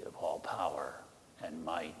emptied of all power and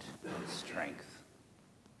might and strength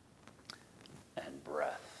and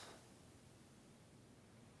breath.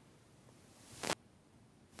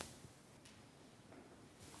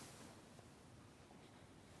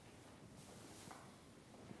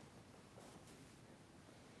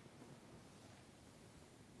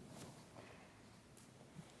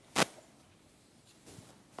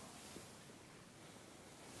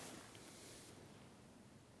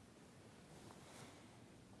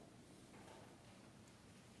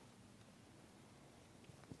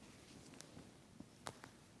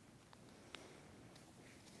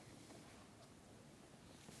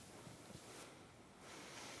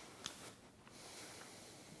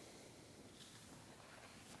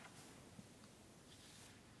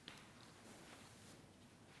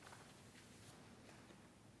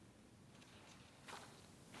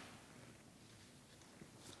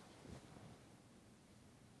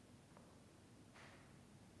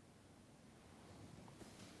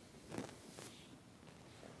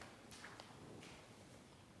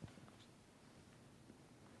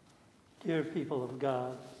 Dear people of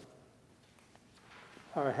God,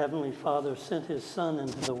 our Heavenly Father sent his Son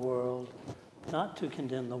into the world, not to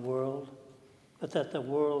condemn the world, but that the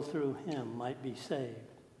world through him might be saved,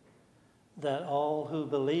 that all who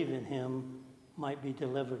believe in him might be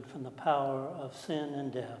delivered from the power of sin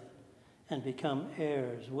and death and become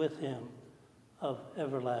heirs with him of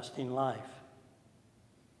everlasting life.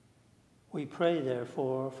 We pray,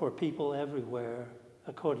 therefore, for people everywhere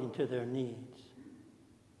according to their needs.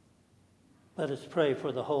 Let us pray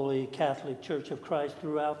for the Holy Catholic Church of Christ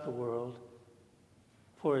throughout the world,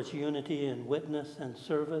 for its unity in witness and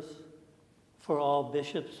service, for all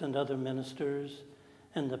bishops and other ministers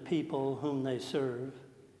and the people whom they serve,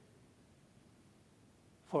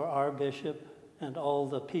 for our bishop and all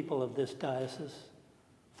the people of this diocese,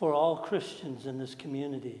 for all Christians in this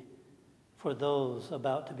community, for those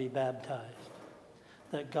about to be baptized,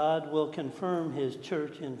 that God will confirm his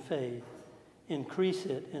church in faith, increase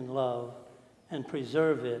it in love, and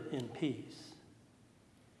preserve it in peace.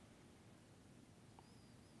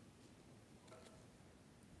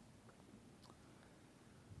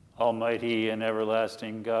 Almighty and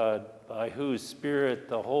everlasting God, by whose Spirit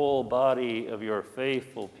the whole body of your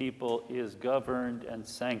faithful people is governed and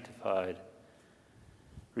sanctified,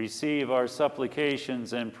 receive our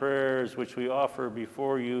supplications and prayers which we offer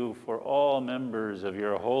before you for all members of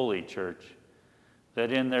your holy church, that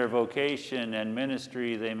in their vocation and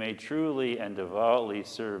ministry they may truly and devoutly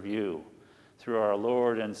serve you, through our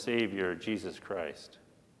Lord and Savior, Jesus Christ.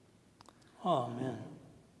 Amen.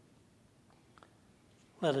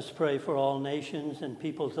 Let us pray for all nations and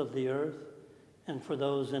peoples of the earth, and for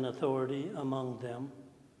those in authority among them,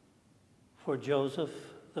 for Joseph,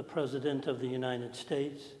 the President of the United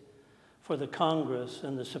States, for the Congress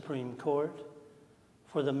and the Supreme Court,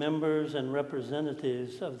 for the members and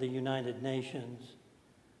representatives of the United Nations,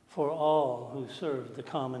 for all who serve the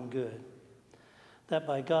common good, that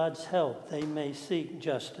by God's help they may seek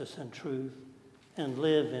justice and truth and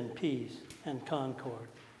live in peace and concord.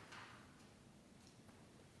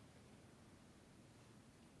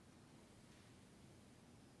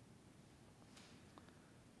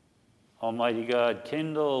 Almighty God,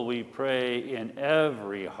 kindle, we pray, in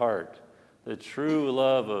every heart the true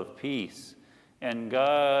love of peace, and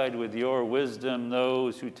guide with your wisdom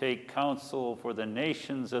those who take counsel for the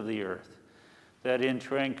nations of the earth, that in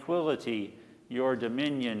tranquility your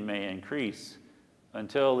dominion may increase,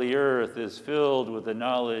 until the earth is filled with the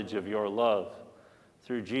knowledge of your love,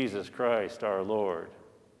 through Jesus Christ our Lord.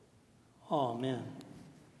 Amen.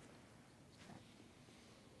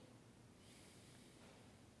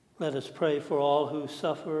 Let us pray for all who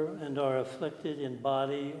suffer and are afflicted in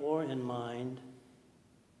body or in mind,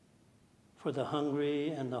 for the hungry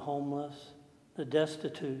and the homeless, the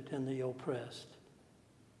destitute and the oppressed,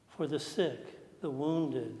 for the sick, the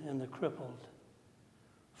wounded and the crippled,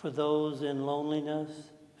 for those in loneliness,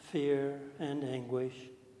 fear, and anguish,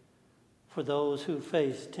 for those who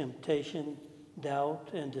face temptation, doubt,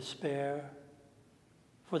 and despair,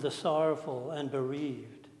 for the sorrowful and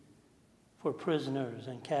bereaved, for prisoners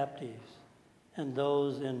and captives, and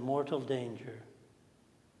those in mortal danger,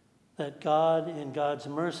 that God, in God's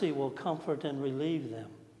mercy, will comfort and relieve them,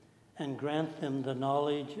 and grant them the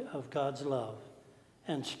knowledge of God's love,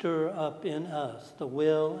 and stir up in us the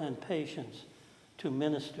will and patience to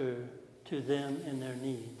minister to them in their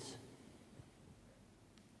needs.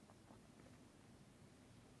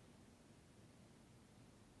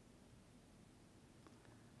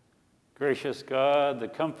 Gracious God, the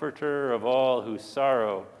comforter of all who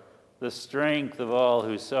sorrow, the strength of all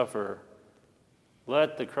who suffer,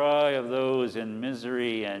 let the cry of those in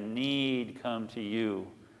misery and need come to you,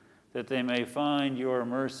 that they may find your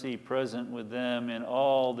mercy present with them in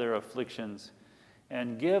all their afflictions.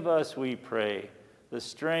 And give us, we pray, the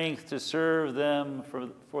strength to serve them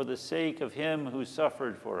for the sake of him who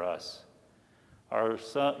suffered for us,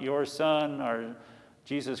 your Son, our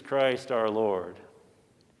Jesus Christ our Lord.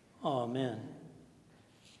 Amen.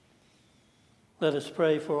 Let us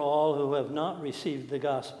pray for all who have not received the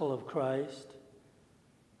gospel of Christ,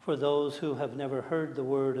 for those who have never heard the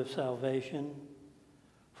word of salvation,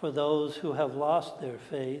 for those who have lost their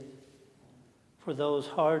faith, for those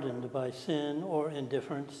hardened by sin or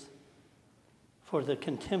indifference, for the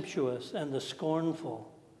contemptuous and the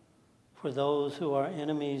scornful, for those who are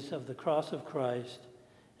enemies of the cross of Christ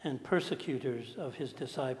and persecutors of his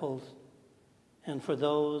disciples, and for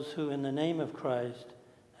those who in the name of Christ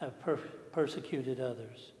have persecuted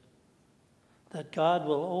others, that God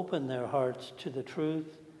will open their hearts to the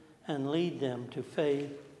truth and lead them to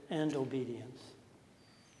faith and obedience.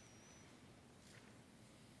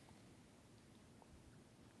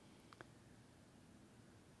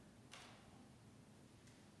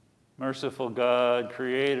 Merciful God,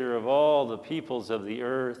 creator of all the peoples of the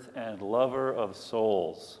earth and lover of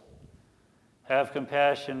souls, have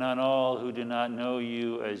compassion on all who do not know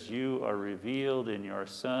you as you are revealed in your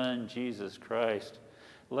Son, Jesus Christ.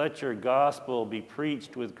 Let your gospel be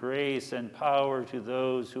preached with grace and power to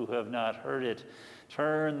those who have not heard it.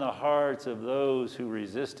 Turn the hearts of those who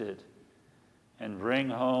resist it, and bring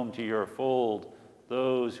home to your fold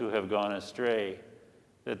those who have gone astray,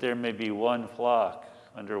 that there may be one flock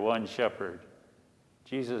under one shepherd,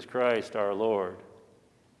 Jesus Christ our Lord.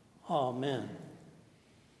 Amen.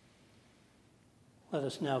 Let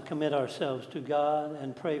us now commit ourselves to God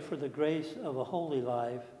and pray for the grace of a holy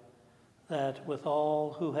life, that with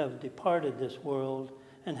all who have departed this world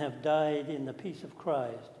and have died in the peace of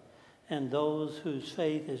Christ, and those whose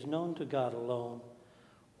faith is known to God alone,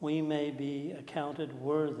 we may be accounted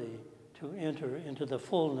worthy to enter into the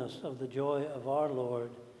fullness of the joy of our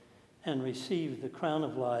Lord and receive the crown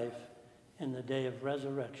of life in the day of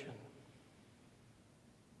resurrection.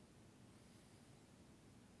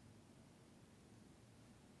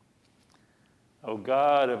 O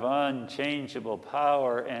God of unchangeable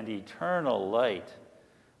power and eternal light,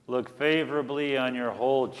 look favorably on your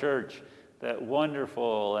whole church, that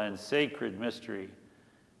wonderful and sacred mystery.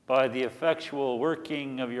 By the effectual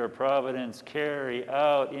working of your providence, carry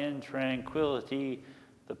out in tranquility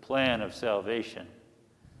the plan of salvation.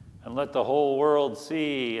 And let the whole world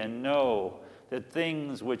see and know that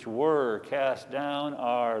things which were cast down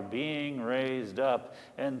are being raised up,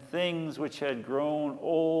 and things which had grown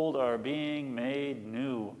old are being made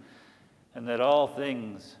new, and that all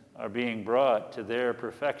things are being brought to their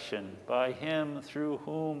perfection by him through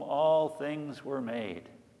whom all things were made,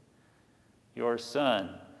 your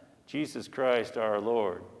Son, Jesus Christ our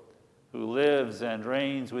Lord, who lives and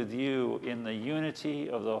reigns with you in the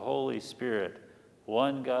unity of the Holy Spirit,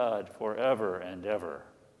 one God forever and ever.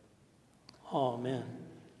 Amen.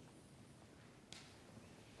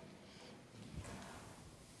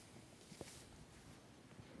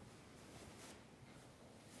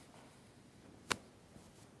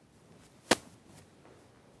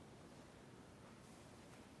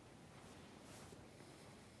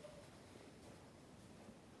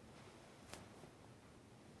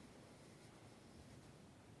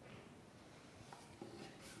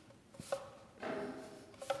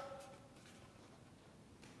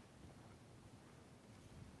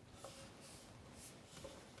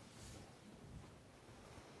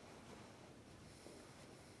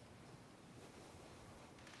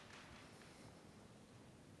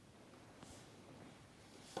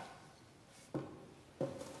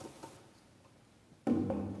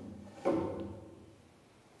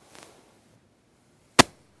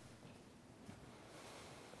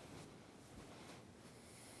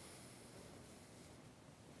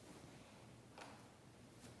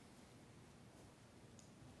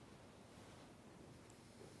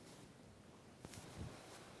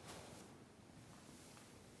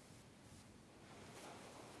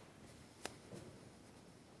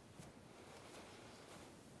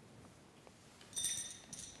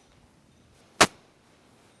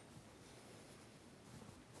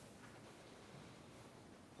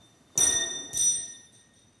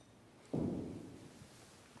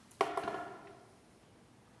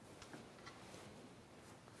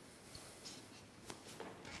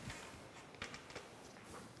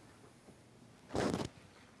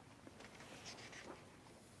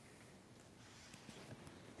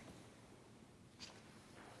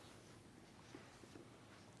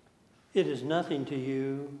 It is nothing to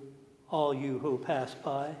you, all you who pass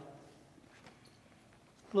by.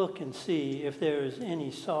 Look and see if there is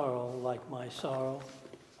any sorrow like my sorrow,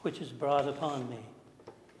 which is brought upon me,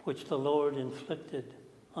 which the Lord inflicted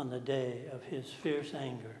on the day of his fierce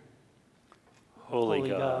anger. Holy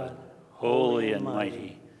God, holy and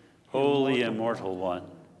mighty, holy immortal one,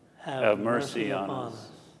 have mercy on us.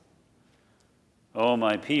 O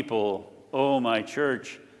my people, O my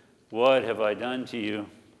church, what have I done to you?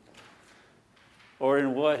 Or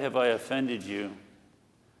in what have I offended you?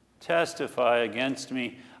 Testify against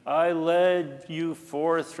me. I led you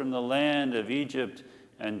forth from the land of Egypt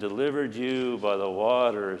and delivered you by the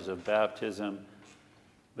waters of baptism,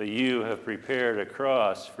 but you have prepared a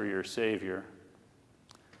cross for your Savior.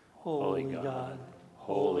 Holy God,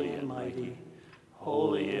 holy and mighty,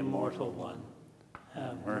 holy immortal one,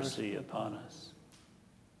 have mercy upon us.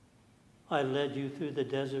 I led you through the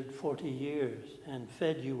desert 40 years and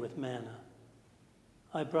fed you with manna.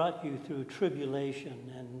 I brought you through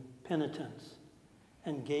tribulation and penitence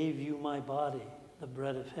and gave you my body, the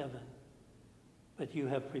bread of heaven. But you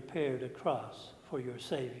have prepared a cross for your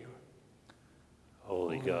Savior.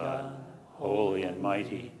 Holy God, holy and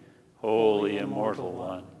mighty, Holy Immortal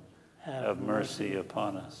One, have mercy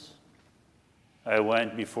upon us. I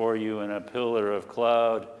went before you in a pillar of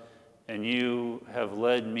cloud, and you have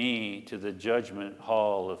led me to the judgment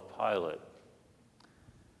hall of Pilate.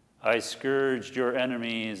 I scourged your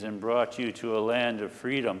enemies and brought you to a land of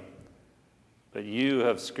freedom, but you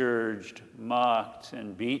have scourged, mocked,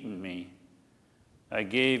 and beaten me. I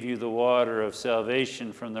gave you the water of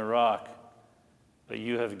salvation from the rock, but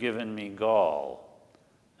you have given me gall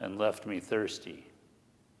and left me thirsty.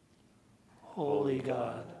 Holy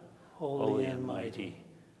God, holy and mighty,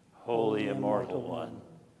 holy Immortal One,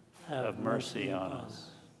 have mercy on us.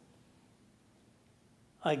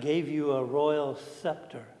 I gave you a royal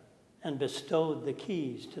scepter and bestowed the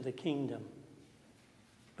keys to the kingdom,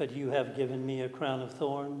 but you have given me a crown of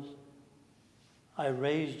thorns. I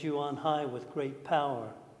raised you on high with great power,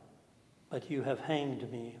 but you have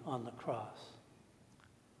hanged me on the cross.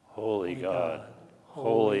 Holy God,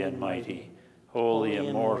 holy and mighty, holy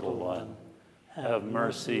Immortal One, have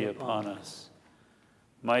mercy upon us.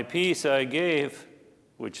 My peace I gave,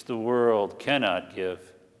 which the world cannot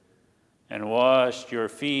give, and washed your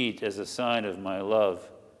feet as a sign of my love.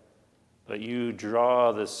 But you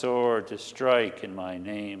draw the sword to strike in my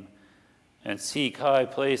name and seek high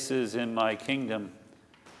places in my kingdom.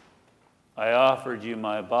 I offered you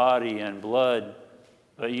my body and blood,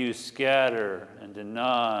 but you scatter and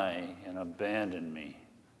deny and abandon me.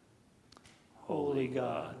 Holy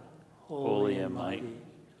God, holy and mighty,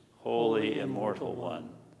 holy Immortal One,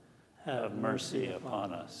 have mercy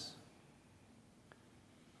upon us.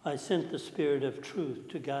 I sent the Spirit of truth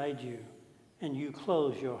to guide you, and you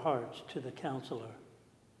close your hearts to the Counselor.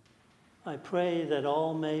 I pray that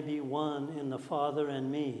all may be one in the Father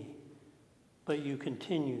and me, but you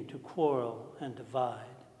continue to quarrel and divide.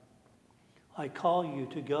 I call you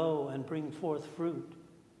to go and bring forth fruit,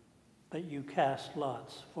 but you cast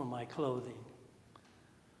lots for my clothing.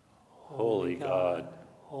 Holy God,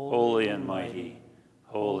 holy and mighty,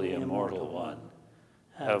 holy Immortal One,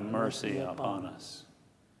 have mercy upon us.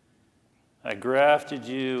 I grafted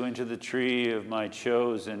you into the tree of my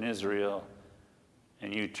chosen Israel,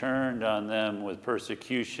 and you turned on them with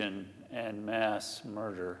persecution and mass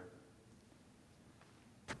murder.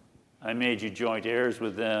 I made you joint heirs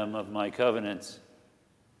with them of my covenants,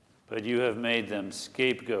 but you have made them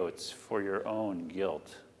scapegoats for your own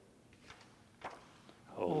guilt.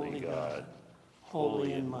 Holy God,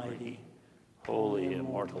 holy and mighty, holy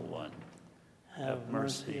Immortal One, have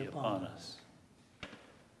mercy upon us.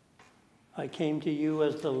 I came to you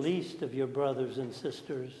as the least of your brothers and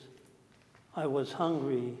sisters. I was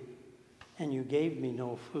hungry, and you gave me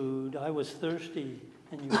no food. I was thirsty,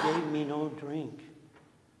 and you gave me no drink.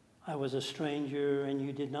 I was a stranger, and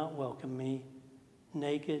you did not welcome me.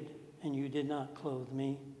 Naked, and you did not clothe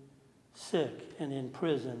me. Sick and in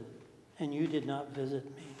prison, and you did not visit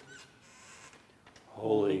me.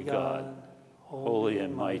 Holy God, holy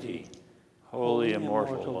and mighty, holy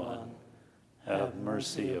Immortal One, have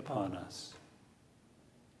mercy upon us.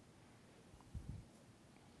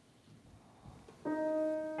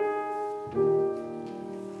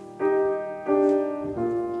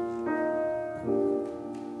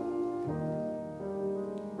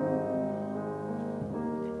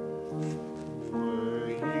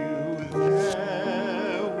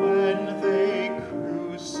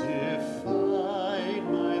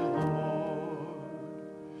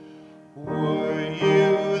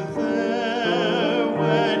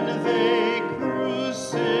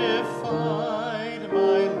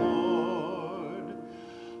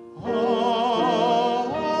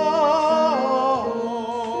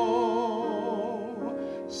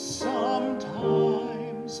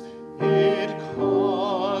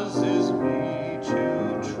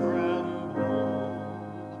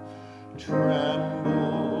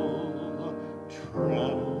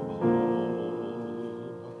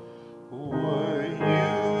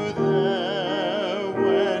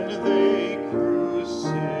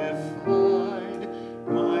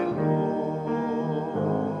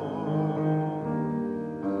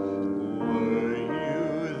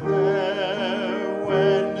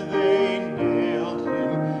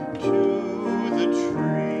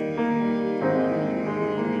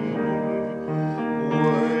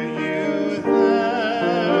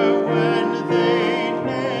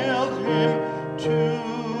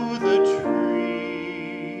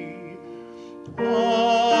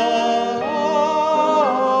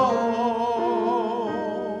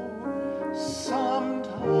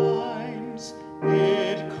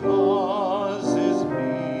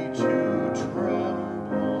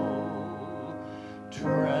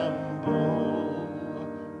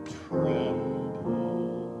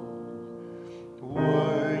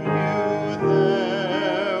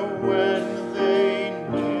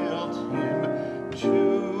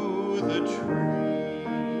 the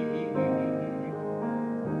tree?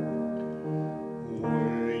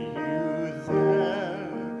 Were you there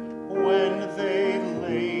when they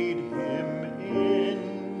laid him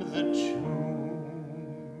in the tomb?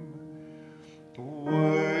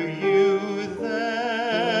 Were you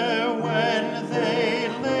there when they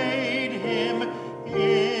laid him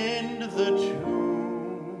in the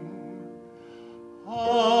tomb?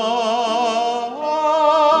 Oh,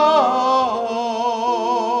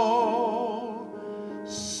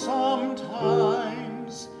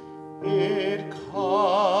 sometimes it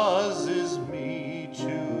causes me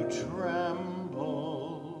to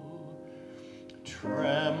tremble,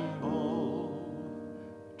 tremble,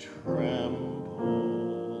 tremble.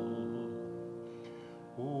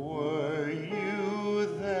 Were you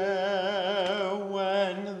there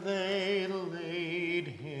when they laid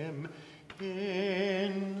him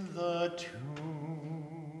in the tomb?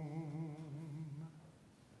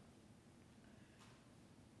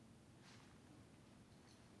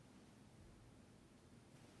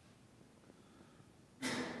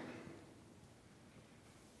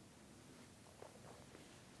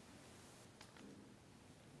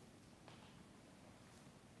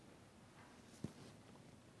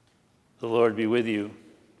 The Lord be with you.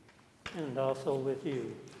 And also with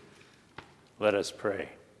you. Let us pray.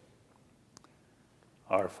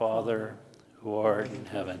 Our Father, who art in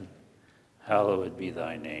heaven, hallowed be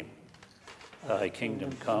thy name. Thy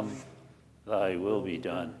kingdom come, thy will be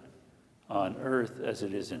done, on earth as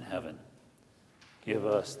it is in heaven. Give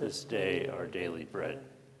us this day our daily bread,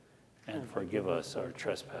 and forgive us our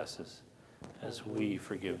trespasses, as we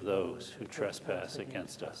forgive those who trespass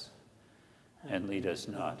against us. And lead us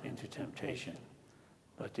not into temptation,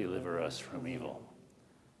 but deliver us from evil.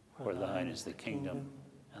 For thine is the kingdom,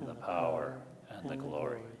 and the power, and the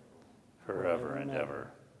glory, forever and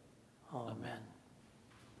ever. Amen.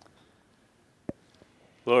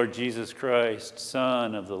 Lord Jesus Christ,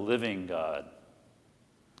 Son of the living God,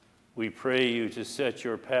 we pray you to set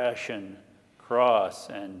your passion, cross,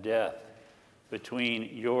 and death between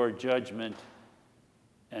your judgment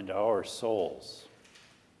and our souls,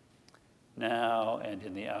 now and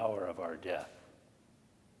in the hour of our death.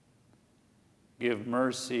 Give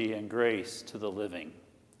mercy and grace to the living,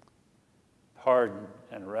 pardon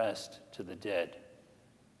and rest to the dead.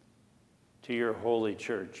 To your holy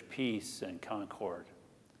church, peace and concord,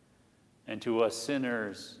 and to us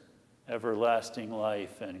sinners, everlasting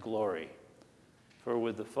life and glory. For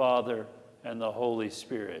with the Father and the Holy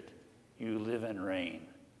Spirit, you live and reign,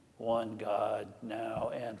 one God,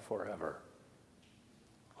 now and forever.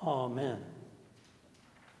 Amen.